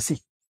secrecy.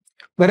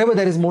 Wherever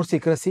there is more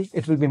secrecy,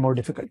 it will be more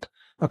difficult.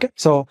 Okay,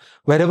 so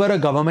wherever a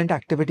government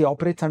activity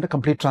operates under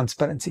complete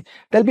transparency,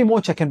 there'll be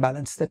more check and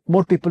balance, that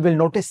more people will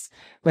notice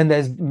when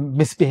there's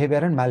misbehavior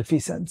and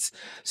malfeasance.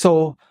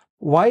 So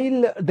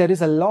while there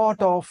is a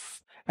lot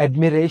of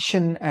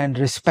admiration and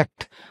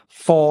respect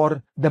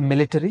for the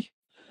military,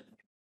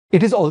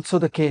 it is also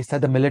the case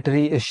that the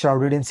military is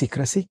shrouded in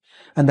secrecy,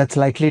 and that's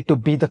likely to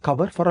be the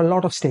cover for a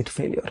lot of state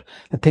failure.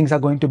 That things are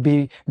going to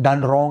be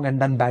done wrong and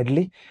done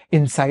badly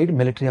inside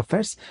military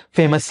affairs.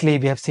 Famously,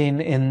 we have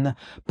seen in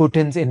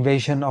Putin's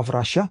invasion of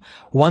Russia,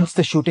 once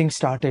the shooting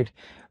started,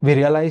 we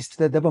realized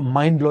that there were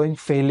mind-blowing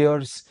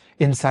failures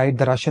inside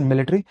the Russian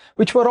military,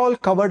 which were all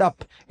covered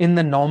up in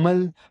the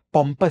normal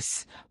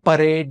pompous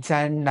parades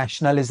and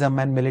nationalism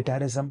and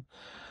militarism.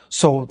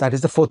 So that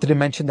is the fourth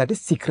dimension, that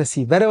is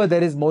secrecy. Wherever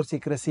there is more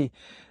secrecy,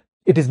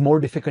 it is more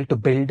difficult to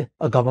build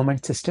a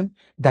government system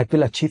that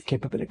will achieve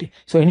capability.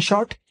 So in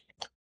short,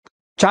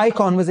 chai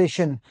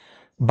conversation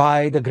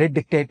by the great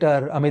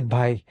dictator Amit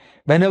Bhai.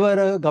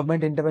 Whenever a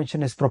government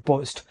intervention is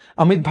proposed,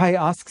 Amit Bhai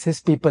asks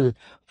his people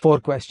 4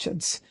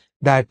 questions.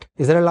 That,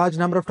 is there a large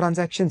number of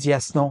transactions?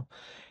 Yes, no.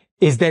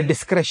 Is there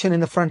discretion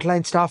in the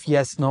frontline staff?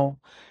 Yes, no.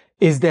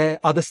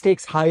 Are the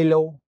stakes high,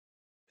 low?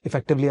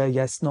 Effectively a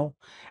yes, no.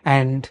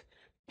 And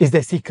is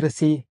there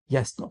secrecy?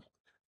 Yes, no.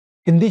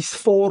 In these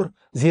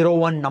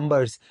 401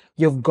 numbers,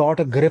 you've got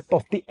a grip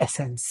of the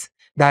essence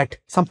that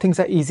some things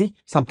are easy,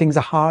 some things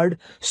are hard.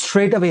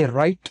 Straight away,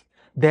 right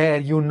there,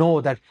 you know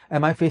that,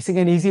 am I facing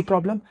an easy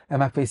problem?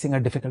 Am I facing a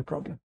difficult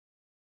problem?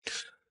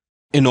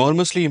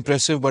 Enormously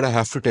impressive, but I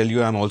have to tell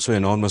you, I'm also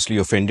enormously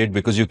offended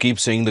because you keep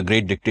saying the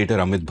great dictator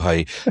Amit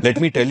Bhai.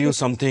 Let me tell you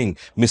something.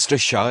 Mr.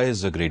 Shah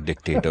is a great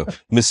dictator.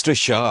 Mr.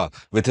 Shah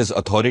with his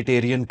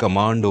authoritarian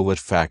command over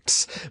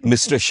facts.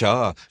 Mr.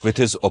 Shah with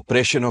his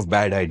oppression of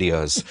bad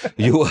ideas.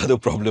 You are the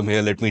problem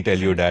here, let me tell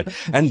you that.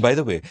 And by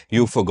the way,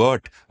 you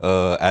forgot,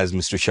 as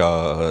Mr.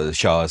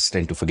 Shahs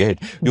tend to forget,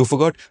 you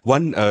forgot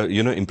one,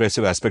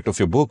 impressive aspect of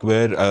your book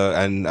where,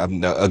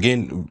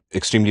 again,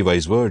 extremely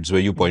wise words,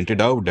 where you pointed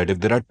out that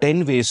if there are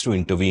 10 ways to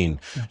intervene,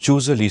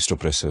 choose the least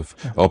oppressive,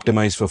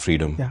 optimize for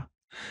freedom. Yeah.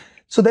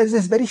 So there's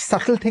this very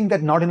subtle thing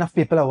that not enough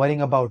people are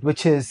worrying about,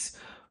 which is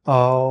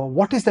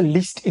what is the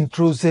least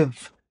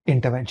intrusive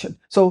intervention?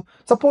 So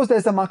suppose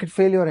there's a market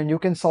failure and you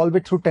can solve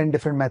it through 10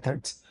 different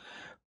methods.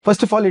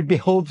 First of all, it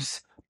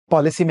behoves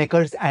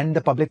policymakers and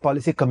the public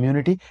policy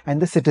community and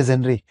the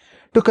citizenry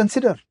to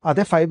consider, are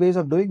there 5 ways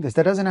of doing this?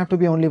 There doesn't have to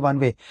be only one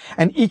way.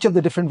 And each of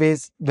the different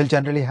ways will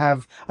generally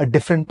have a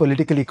different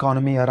political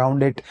economy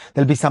around it.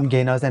 There'll be some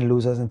gainers and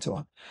losers and so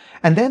on.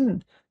 And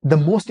then the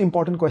most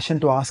important question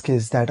to ask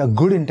is that a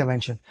good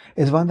intervention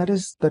is one that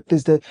is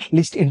the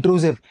least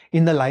intrusive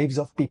in the lives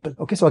of people.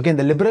 Okay, so again,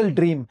 the liberal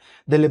dream,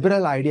 the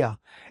liberal idea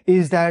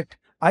is that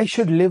I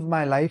should live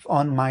my life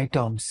on my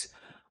terms.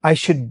 I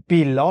should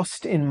be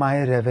lost in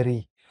my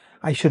reverie.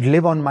 I should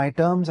live on my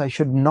terms. I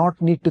should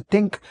not need to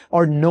think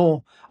or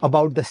know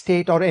about the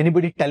state or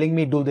anybody telling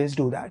me do this,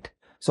 do that.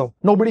 So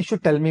nobody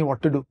should tell me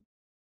what to do.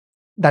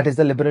 That is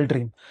the liberal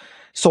dream.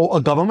 So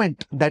a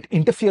government that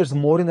interferes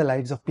more in the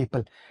lives of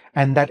people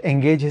and that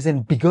engages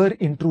in bigger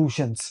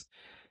intrusions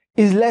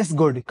is less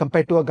good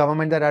compared to a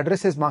government that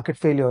addresses market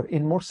failure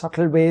in more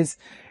subtle ways,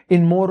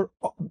 in more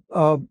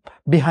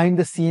behind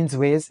the scenes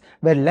ways,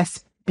 where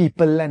less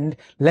people and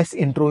less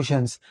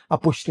intrusions are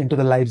pushed into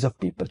the lives of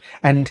people.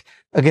 And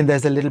again,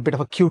 there's a little bit of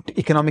a cute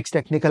economics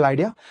technical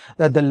idea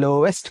that the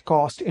lowest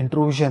cost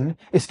intrusion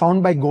is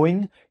found by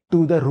going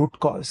to the root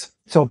cause.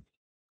 So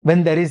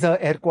when there is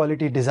a air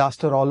quality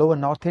disaster all over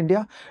North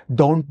India,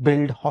 don't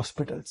build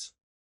hospitals.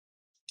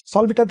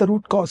 Solve it at the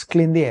root cause,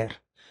 clean the air.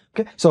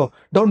 Okay, so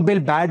don't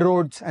build bad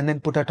roads and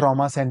then put a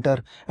trauma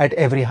center at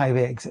every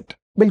highway exit.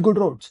 Build good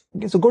roads.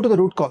 Okay, so go to the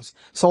root cause.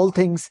 Solve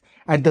things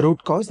at the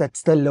root cause.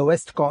 That's the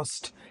lowest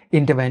cost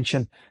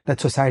intervention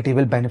that society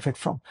will benefit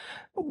from.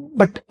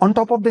 But on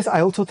top of this, I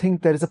also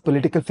think there is a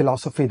political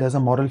philosophy, there's a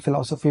moral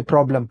philosophy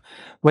problem.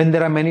 When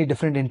there are many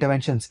different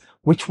interventions,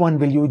 which one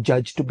will you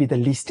judge to be the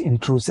least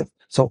intrusive?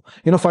 So,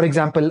 for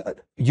example,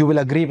 you will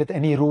agree with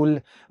any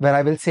rule where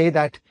I will say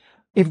that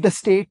if the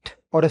state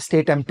or a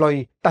state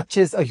employee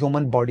touches a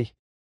human body,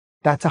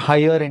 that's a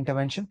higher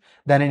intervention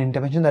than an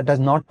intervention that does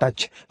not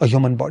touch a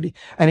human body.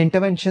 An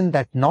intervention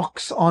that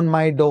knocks on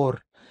my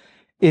door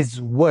is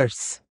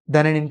worse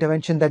than an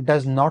intervention that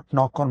does not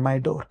knock on my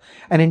door.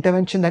 An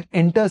intervention that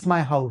enters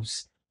my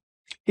house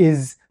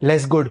is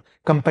less good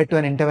compared to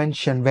an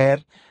intervention where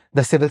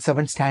the civil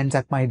servant stands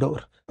at my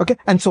door. Okay,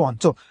 and so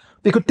on. So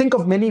we could think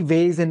of many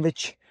ways in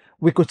which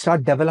we could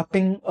start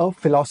developing a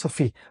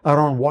philosophy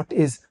around what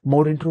is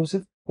more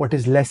intrusive, what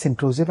is less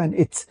intrusive, and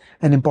it's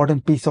an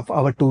important piece of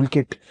our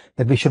toolkit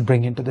that we should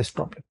bring into this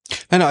problem.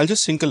 And I'll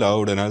just think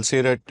aloud and I'll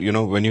say that,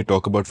 when you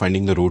talk about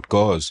finding the root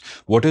cause,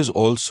 what is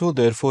also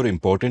therefore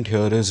important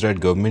here is that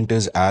government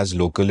is as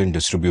local and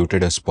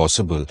distributed as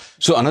possible.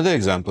 So another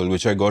example,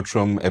 which I got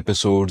from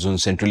episodes on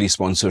centrally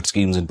sponsored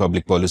schemes in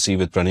public policy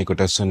with Pranay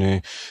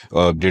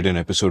Kotasane, did an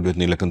episode with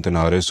Nilakantan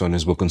Aris on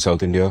his book on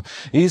South India,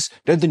 is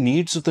that the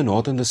needs of the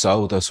North and the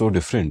South are so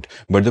different,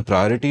 but the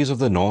priorities of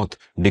the North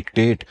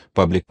dictate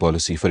public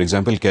policy. For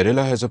example,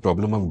 Kerala has a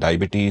problem of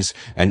diabetes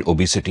and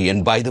obesity.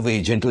 And by the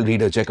way, gentle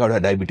reader, check out our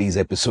diabetes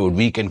episode.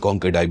 We can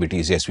conquer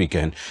diabetes. Yes, we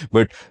can.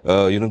 But,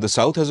 the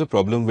South has a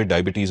problem with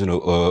diabetes and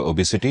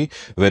obesity,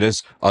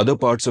 whereas other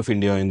parts of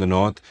India in the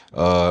North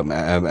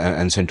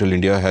and central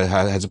India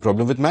has a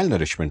problem with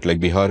malnourishment. Like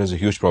Bihar has a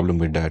huge problem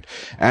with that.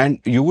 And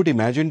you would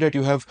imagine that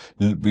you have,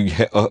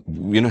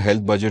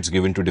 health budgets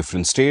given to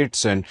different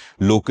states, and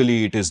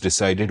locally it is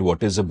decided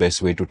what is the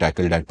best way to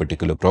tackle that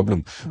particular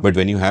problem. But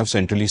when you have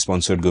centrally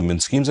sponsored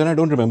government schemes, and I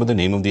don't remember the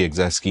name of the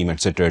exact scheme,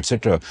 etc.,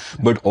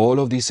 but all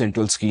of these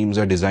central schemes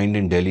are designed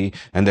in Delhi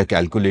and they're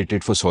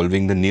calculated for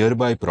solving the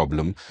nearby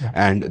problem,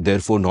 and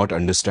therefore not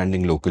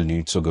understanding local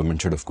needs. So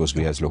government should, of course,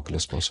 be as local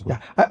as possible.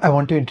 Yeah, I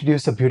want to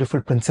introduce a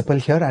beautiful principle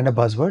here and a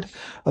buzzword.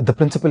 The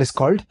principle is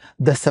called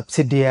the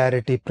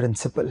subsidiarity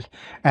principle.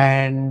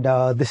 And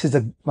this is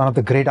one of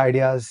the great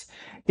ideas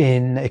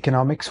in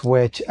economics,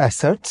 which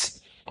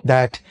asserts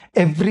that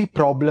every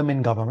problem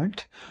in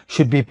government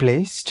should be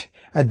placed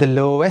at the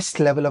lowest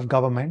level of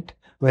government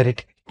where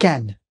it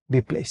can be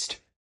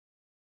placed.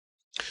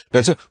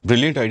 That's a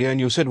brilliant idea. And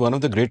you said one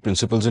of the great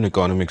principles in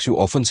economics. You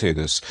often say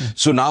this.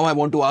 So now I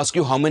want to ask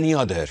you, how many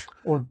are there?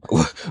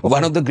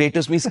 One of the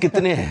greatest means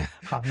kitne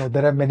hai? No,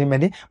 there are many,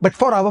 many. But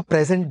for our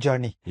present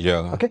journey,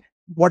 Yeah. Okay,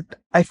 what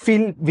I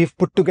feel we've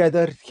put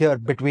together here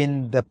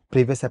between the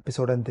previous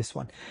episode and this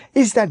one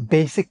is that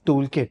basic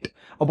toolkit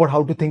about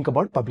how to think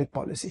about public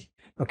policy.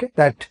 Okay,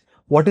 that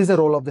what is the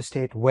role of the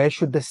state? Where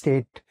should the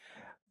state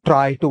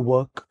try to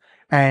work?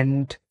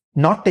 And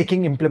not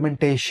taking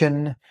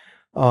implementation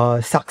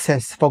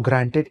success for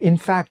granted. In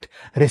fact,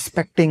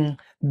 respecting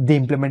the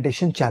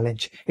implementation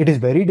challenge. It is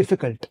very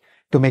difficult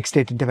to make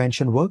state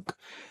intervention work.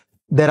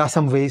 There are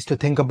some ways to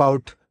think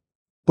about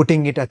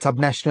putting it at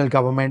subnational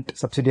government,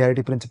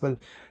 subsidiarity principle.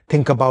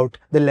 Think about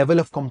the level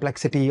of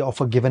complexity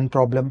of a given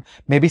problem.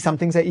 Maybe some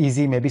things are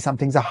easy, maybe some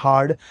things are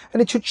hard,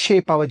 and it should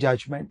shape our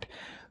judgment.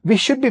 We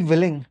should be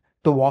willing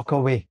to walk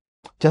away.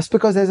 Just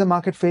because there's a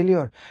market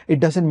failure, it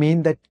doesn't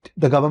mean that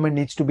the government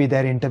needs to be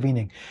there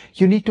intervening.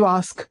 You need to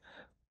ask,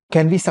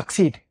 can we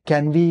succeed?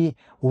 Can we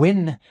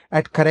win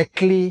at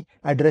correctly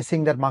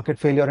addressing that market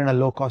failure in a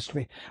low-cost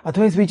way?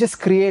 Otherwise, we just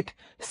create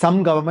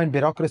some government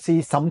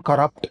bureaucracy, some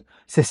corrupt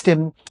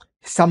system,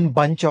 some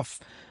bunch of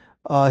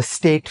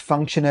state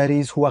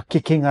functionaries who are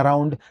kicking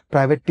around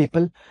private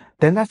people.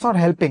 Then that's not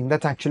helping.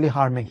 That's actually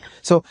harming.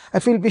 So I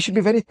feel we should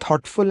be very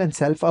thoughtful and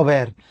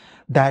self-aware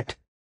that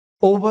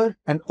over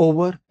and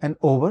over and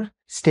over,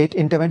 state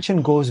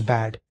intervention goes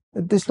bad.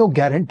 There's no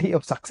guarantee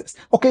of success.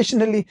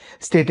 Occasionally,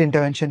 state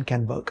intervention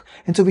can work.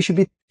 And so we should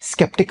be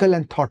skeptical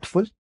and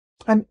thoughtful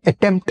and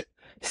attempt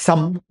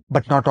some,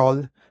 but not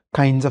all,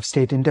 kinds of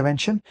state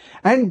intervention,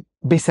 and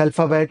be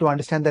self-aware to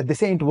understand that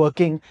this ain't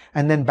working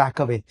and then back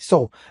away.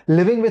 So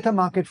living with a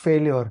market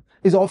failure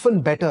is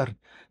often better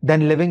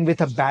than living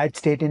with a bad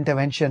state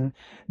intervention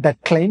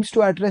that claims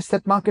to address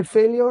that market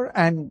failure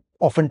and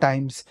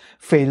oftentimes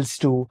fails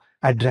to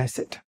address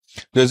it.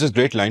 There's this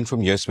great line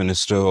from Yes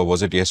Minister, or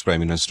was it Yes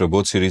Prime Minister,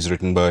 both series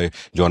written by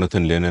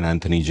Jonathan Lynn and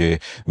Anthony J,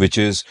 which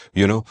is,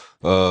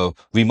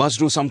 we must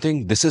do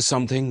something, this is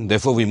something,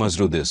 therefore we must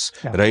do this,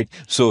 right?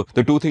 So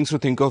the two things to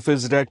think of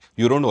is that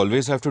you don't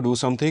always have to do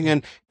something.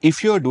 And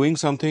if you're doing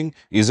something,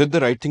 is it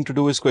the right thing to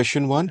do is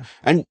question one.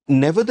 And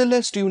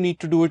nevertheless, do you need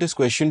to do it is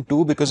question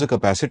two, because the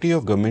capacity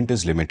of government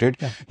is limited.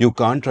 You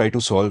can't try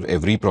to solve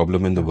every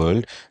problem in the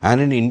world.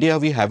 And in India,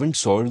 we haven't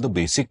solved the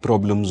basic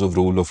problems of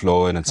rule of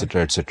law and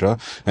etc., etc.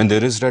 And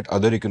there is that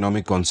other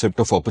economic concept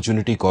of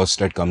opportunity cost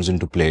that comes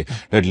into play.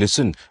 That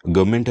listen,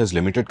 government has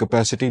limited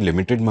capacity,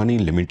 limited money,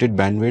 limited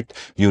bandwidth.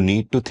 You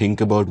need to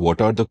think about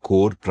what are the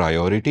core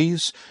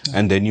priorities.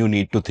 And then you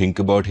need to think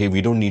about, hey,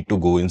 we don't need to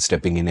go in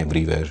stepping in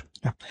everywhere.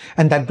 Yeah.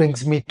 And that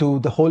brings me to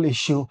the whole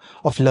issue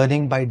of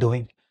learning by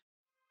doing.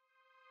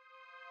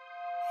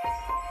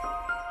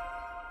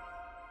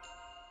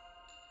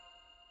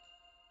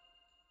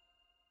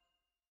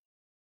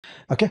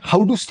 Okay,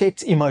 how do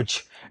states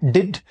emerge?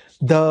 Did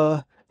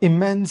the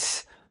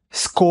immense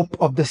scope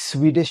of the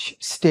Swedish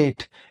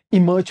state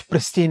emerge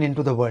pristine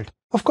into the world?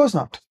 Of course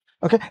not.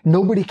 Okay,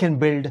 nobody can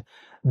build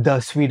the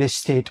Swedish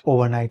state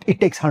overnight. It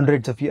takes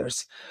hundreds of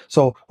years.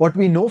 So what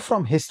we know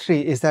from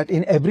history is that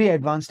in every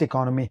advanced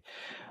economy,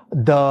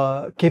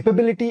 the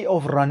capability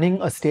of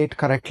running a state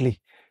correctly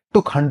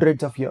took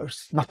hundreds of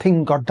years.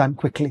 Nothing got done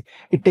quickly.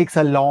 It takes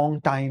a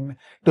long time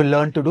to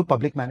learn to do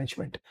public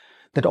management.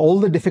 That all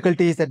the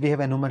difficulties that we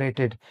have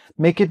enumerated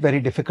make it very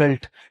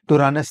difficult to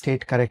run a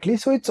state correctly.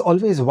 So it's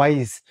always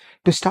wise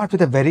to start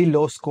with a very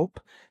low scope,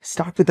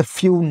 start with a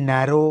few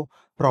narrow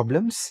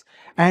problems,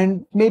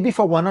 and maybe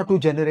for 1 or 2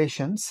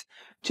 generations,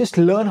 just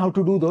learn how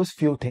to do those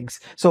few things.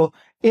 So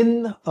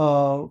in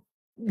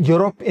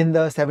Europe in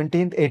the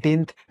 17th,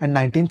 18th, and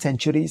 19th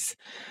centuries,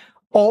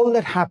 all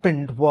that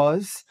happened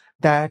was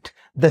that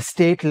the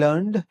state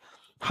learned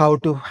how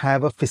to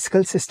have a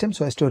fiscal system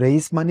so as to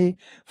raise money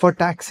for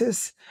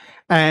taxes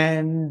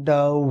and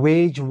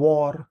wage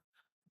war,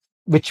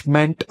 which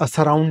meant a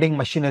surrounding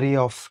machinery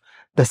of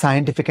the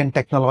scientific and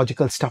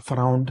technological stuff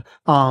around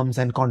arms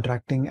and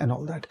contracting and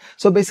all that.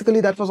 So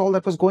basically, that was all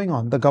that was going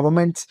on. The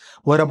governments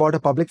were about a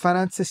public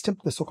finance system,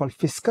 the so-called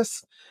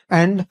fiscus,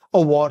 and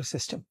a war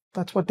system.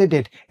 That's what they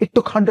did. It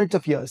took hundreds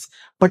of years.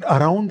 But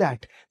around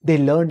that, they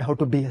learned how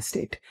to be a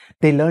state.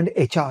 They learned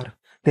HR.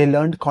 They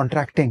learned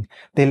contracting.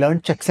 They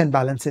learned checks and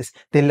balances.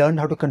 They learned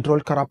how to control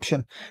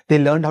corruption. They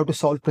learned how to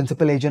solve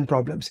principal agent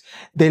problems.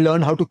 They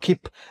learned how to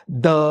keep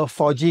the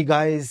Fauji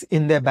guys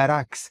in their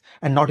barracks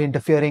and not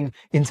interfering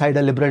inside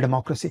a liberal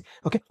democracy.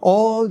 Okay.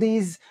 All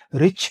these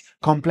rich,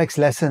 complex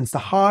lessons, the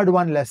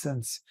hard-won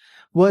lessons,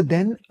 were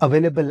then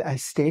available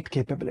as state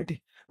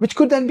capability, which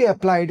could then be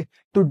applied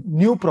to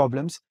new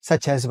problems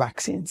such as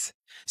vaccines.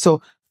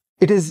 So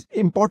it is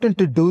important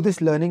to do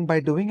this learning by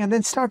doing and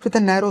then start with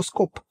a narrow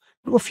scope.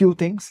 Do a few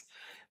things,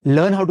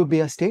 learn how to be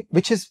a state,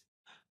 which is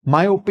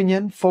my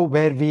opinion for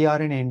where we are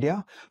in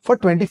India. For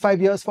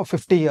 25 years, for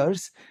 50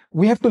 years,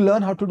 we have to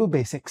learn how to do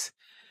basics.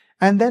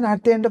 And then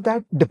at the end of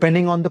that,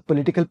 depending on the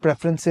political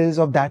preferences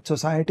of that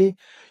society,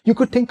 you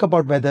could think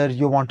about whether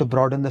you want to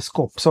broaden the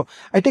scope. So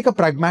I take a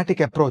pragmatic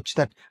approach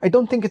that I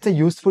don't think it's a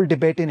useful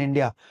debate in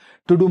India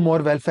to do more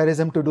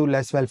welfarism, to do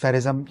less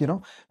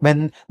welfarism,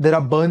 when there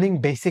are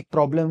burning basic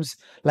problems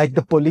like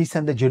the police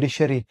and the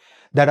judiciary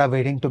that are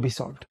waiting to be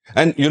solved.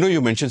 And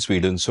you mentioned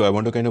Sweden, so I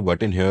want to kind of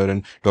butt in here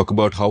and talk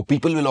about how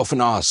people will often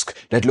ask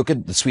that look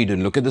at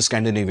Sweden, look at the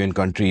Scandinavian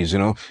countries,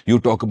 you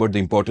talk about the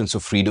importance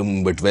of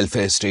freedom, but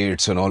welfare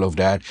states and all of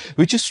that,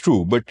 which is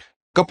true. But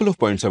couple of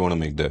points I want to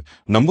make there.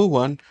 Number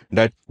one,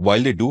 that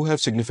while they do have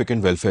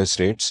significant welfare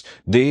states,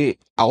 they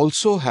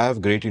also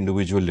have great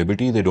individual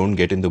liberty. They don't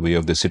get in the way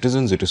of the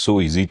citizens. It is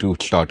so easy to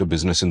start a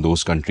business in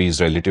those countries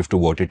relative to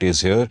what it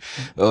is here.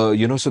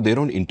 So they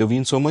don't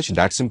intervene so much.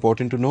 That's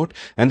important to note.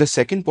 And the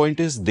second point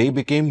is they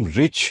became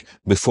rich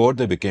before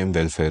they became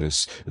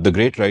welfareists. The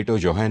great writer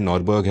Johann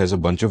Norberg has a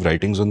bunch of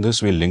writings on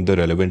this. We'll link the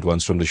relevant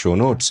ones from the show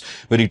notes,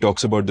 where he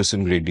talks about this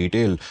in great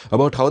detail,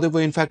 about how they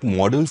were in fact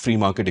model free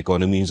market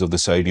economies of the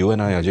side you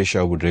and I, Ajay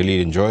Shah, would really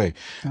enjoy.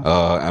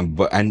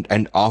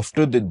 And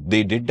after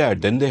they did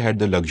that, then they had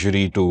the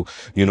luxury to,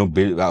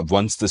 build,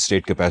 once the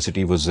state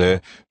capacity was there,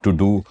 to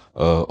do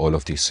all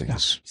of these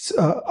things.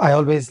 So, I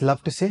always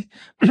love to say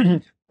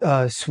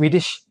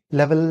Swedish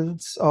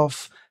levels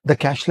of the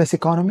cashless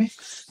economy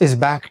is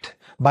backed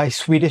by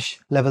Swedish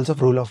levels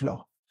of rule of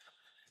law.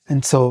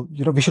 And so,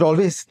 we should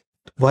always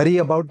worry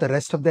about the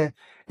rest of the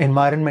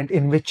environment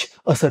in which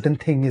a certain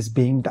thing is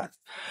being done.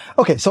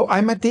 Okay, so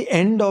I'm at the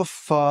end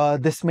of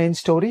this main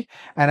story,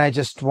 and I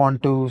just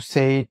want to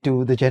say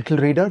to the gentle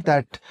reader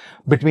that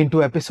between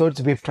two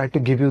episodes, we've tried to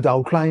give you the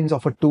outlines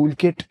of a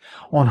toolkit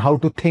on how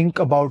to think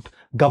about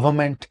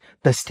government,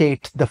 the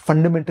state, the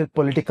fundamental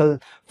political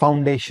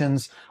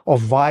foundations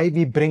of why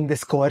we bring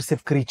this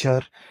coercive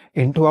creature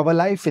into our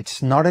life.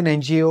 It's not an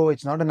NGO,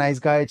 it's not a nice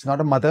guy, it's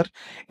not a mother.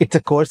 It's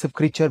a coercive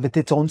creature with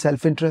its own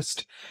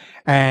self-interest,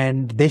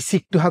 and they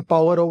seek to have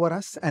power over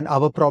us. And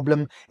our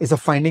problem is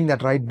of finding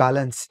that right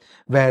balance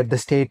where the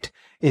state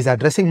is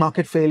addressing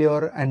market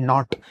failure and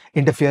not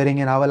interfering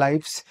in our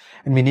lives.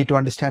 And we need to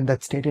understand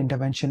that state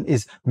intervention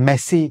is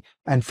messy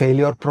and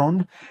failure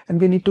prone,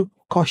 and we need to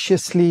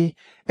cautiously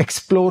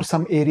explore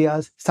some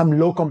areas, some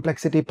low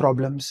complexity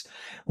problems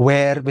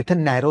where with a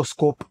narrow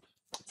scope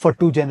for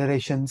 2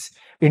 generations,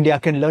 India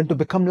can learn to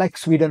become like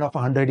Sweden of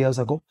 100 years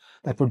ago.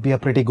 That would be a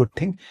pretty good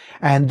thing.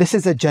 And this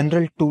is a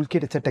general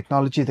toolkit. It's a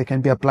technology that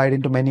can be applied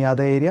into many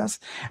other areas.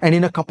 And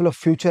in a couple of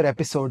future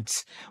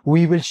episodes,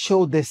 we will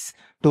show this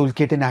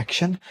toolkit in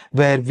action,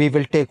 where we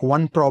will take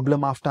one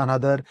problem after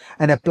another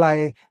and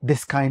apply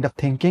this kind of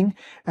thinking.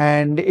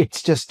 And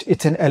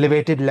it's an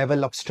elevated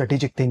level of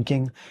strategic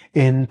thinking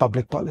in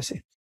public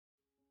policy.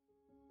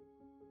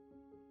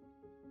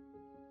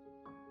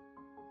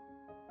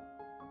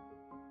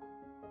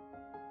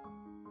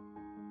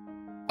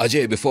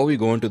 Ajay, before we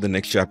go on to the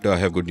next chapter, I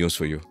have good news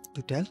for you.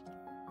 To tell?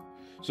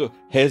 So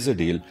here's the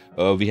deal.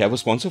 We have a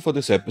sponsor for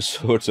this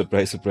episode.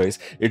 Surprise, surprise.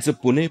 It's a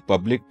Pune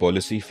Public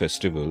Policy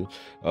Festival,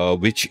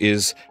 which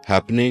is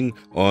happening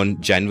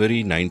on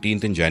January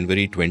 19th and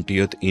January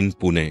 20th in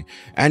Pune.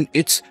 And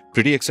it's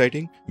pretty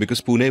exciting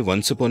because Pune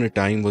once upon a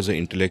time was an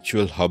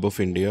intellectual hub of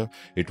India.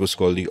 It was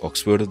called the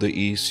Oxford of the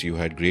East. You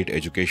had great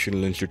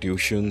educational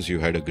institutions. You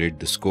had a great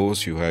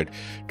discourse. You had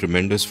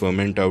tremendous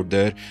ferment out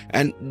there.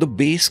 And the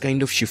base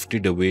kind of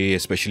shifted away,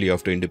 especially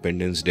after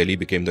independence. Delhi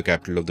became the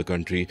capital of the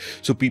country.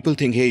 So people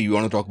think, hey, you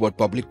want to talk about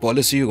public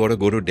policy, you got to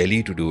go to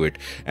Delhi to do it.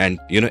 And,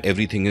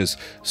 everything is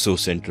so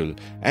central.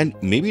 And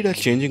maybe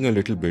that's changing a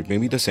little bit.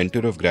 Maybe the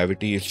center of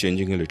gravity is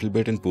changing a little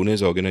bit. And Pune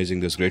is organizing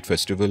this great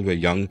festival where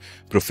young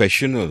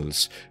professionals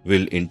professionals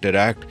will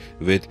interact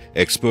with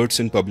experts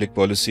in public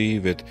policy,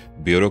 with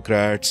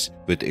bureaucrats,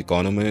 with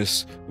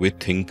economists, with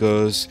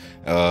thinkers,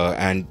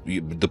 and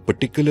the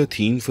particular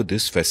theme for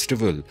this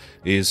festival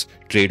is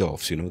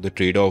trade-offs. The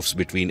trade-offs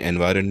between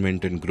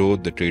environment and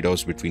growth, the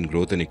trade-offs between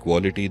growth and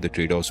equality, the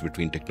trade-offs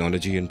between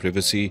technology and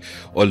privacy,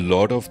 a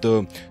lot of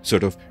the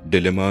sort of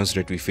dilemmas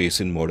that we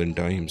face in modern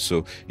times.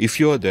 So if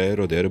you're there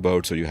or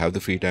thereabouts, or you have the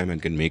free time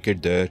and can make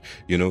it there,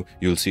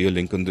 you'll see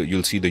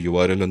you'll see the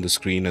URL on the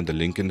screen and the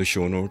link in the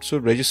show notes. So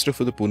register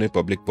for the Pune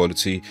Public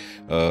Policy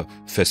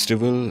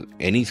Festival.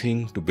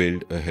 Anything to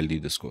build a healthy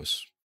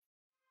discourse.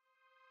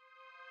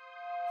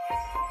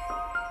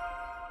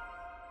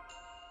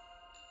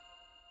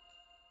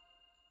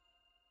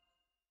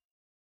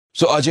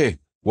 So Ajay,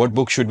 what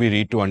book should we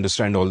read to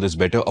understand all this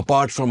better?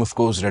 Apart from, of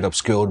course, that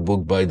obscure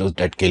book by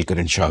that Kelkar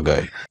and Shah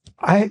guy.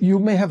 You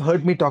may have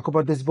heard me talk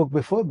about this book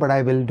before, but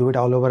I will do it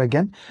all over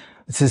again.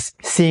 This is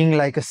Seeing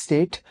Like a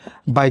State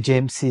by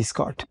James C.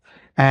 Scott.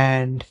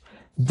 And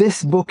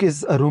this book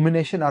is a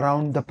rumination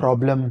around the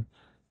problem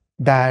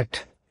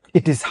that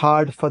it is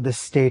hard for the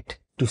state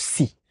to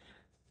see.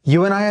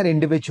 You and I are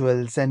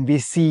individuals and we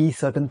see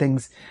certain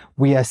things,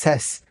 we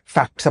assess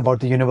facts about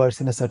the universe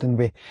in a certain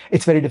way.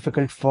 It's very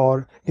difficult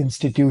for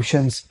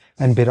institutions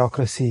and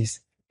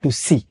bureaucracies to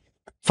see.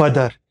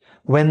 Further,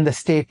 when the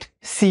state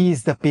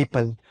sees the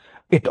people,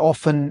 it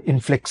often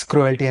inflicts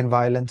cruelty and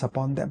violence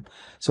upon them.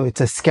 So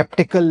it's a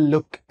skeptical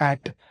look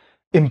at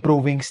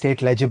improving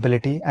state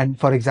legibility. And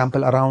for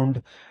example,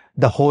 around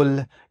the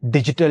whole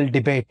digital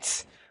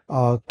debates,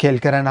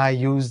 Kelkar and I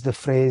use the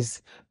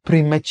phrase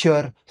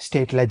premature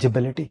state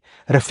legibility,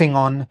 riffing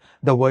on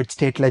the word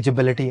state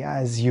legibility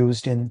as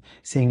used in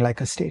Seeing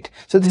Like a State.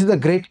 So this is a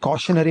great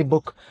cautionary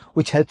book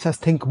which helps us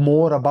think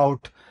more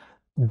about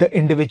the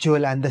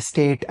individual and the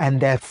state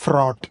and their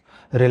fraught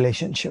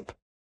relationship.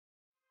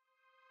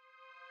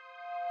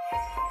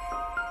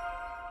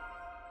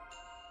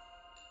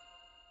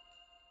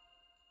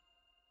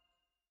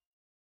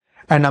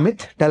 And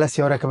Amit, tell us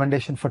your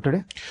recommendation for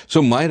today.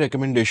 So my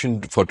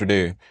recommendation for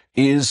today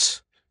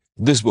is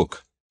this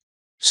book,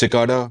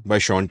 Cicada by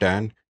Sean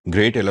Tan.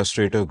 Great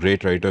illustrator,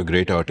 great writer,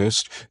 great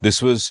artist.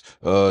 This was,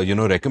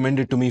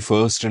 recommended to me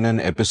first in an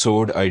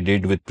episode I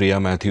did with Priya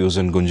Matthews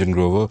and Gunjan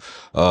Grover.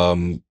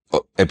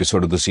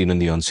 Episode of The Seen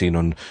and the Unseen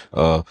on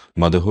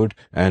motherhood,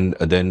 and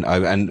then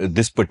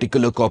this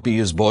particular copy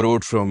is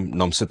borrowed from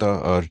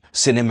Namsita, or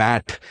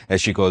Cinemat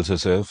as she calls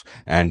herself,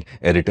 and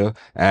editor,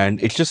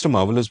 and it's just a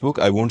marvelous book.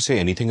 I won't say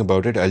anything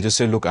about it. I'll just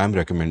say, look, I'm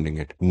recommending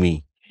it.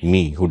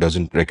 Me, who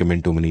doesn't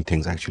recommend too many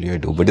things. Actually, I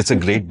do, but it's a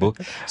great book.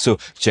 So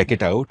check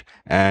it out.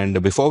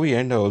 And before we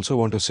end, I also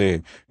want to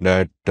say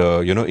that,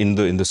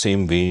 in the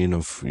same vein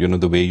of,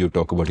 the way you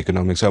talk about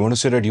economics, I want to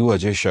say that you,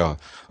 Ajay Shah,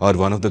 are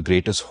one of the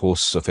greatest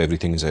hosts of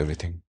Everything is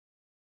Everything.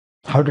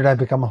 How did I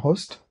become a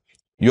host?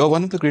 You're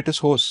one of the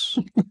greatest hosts.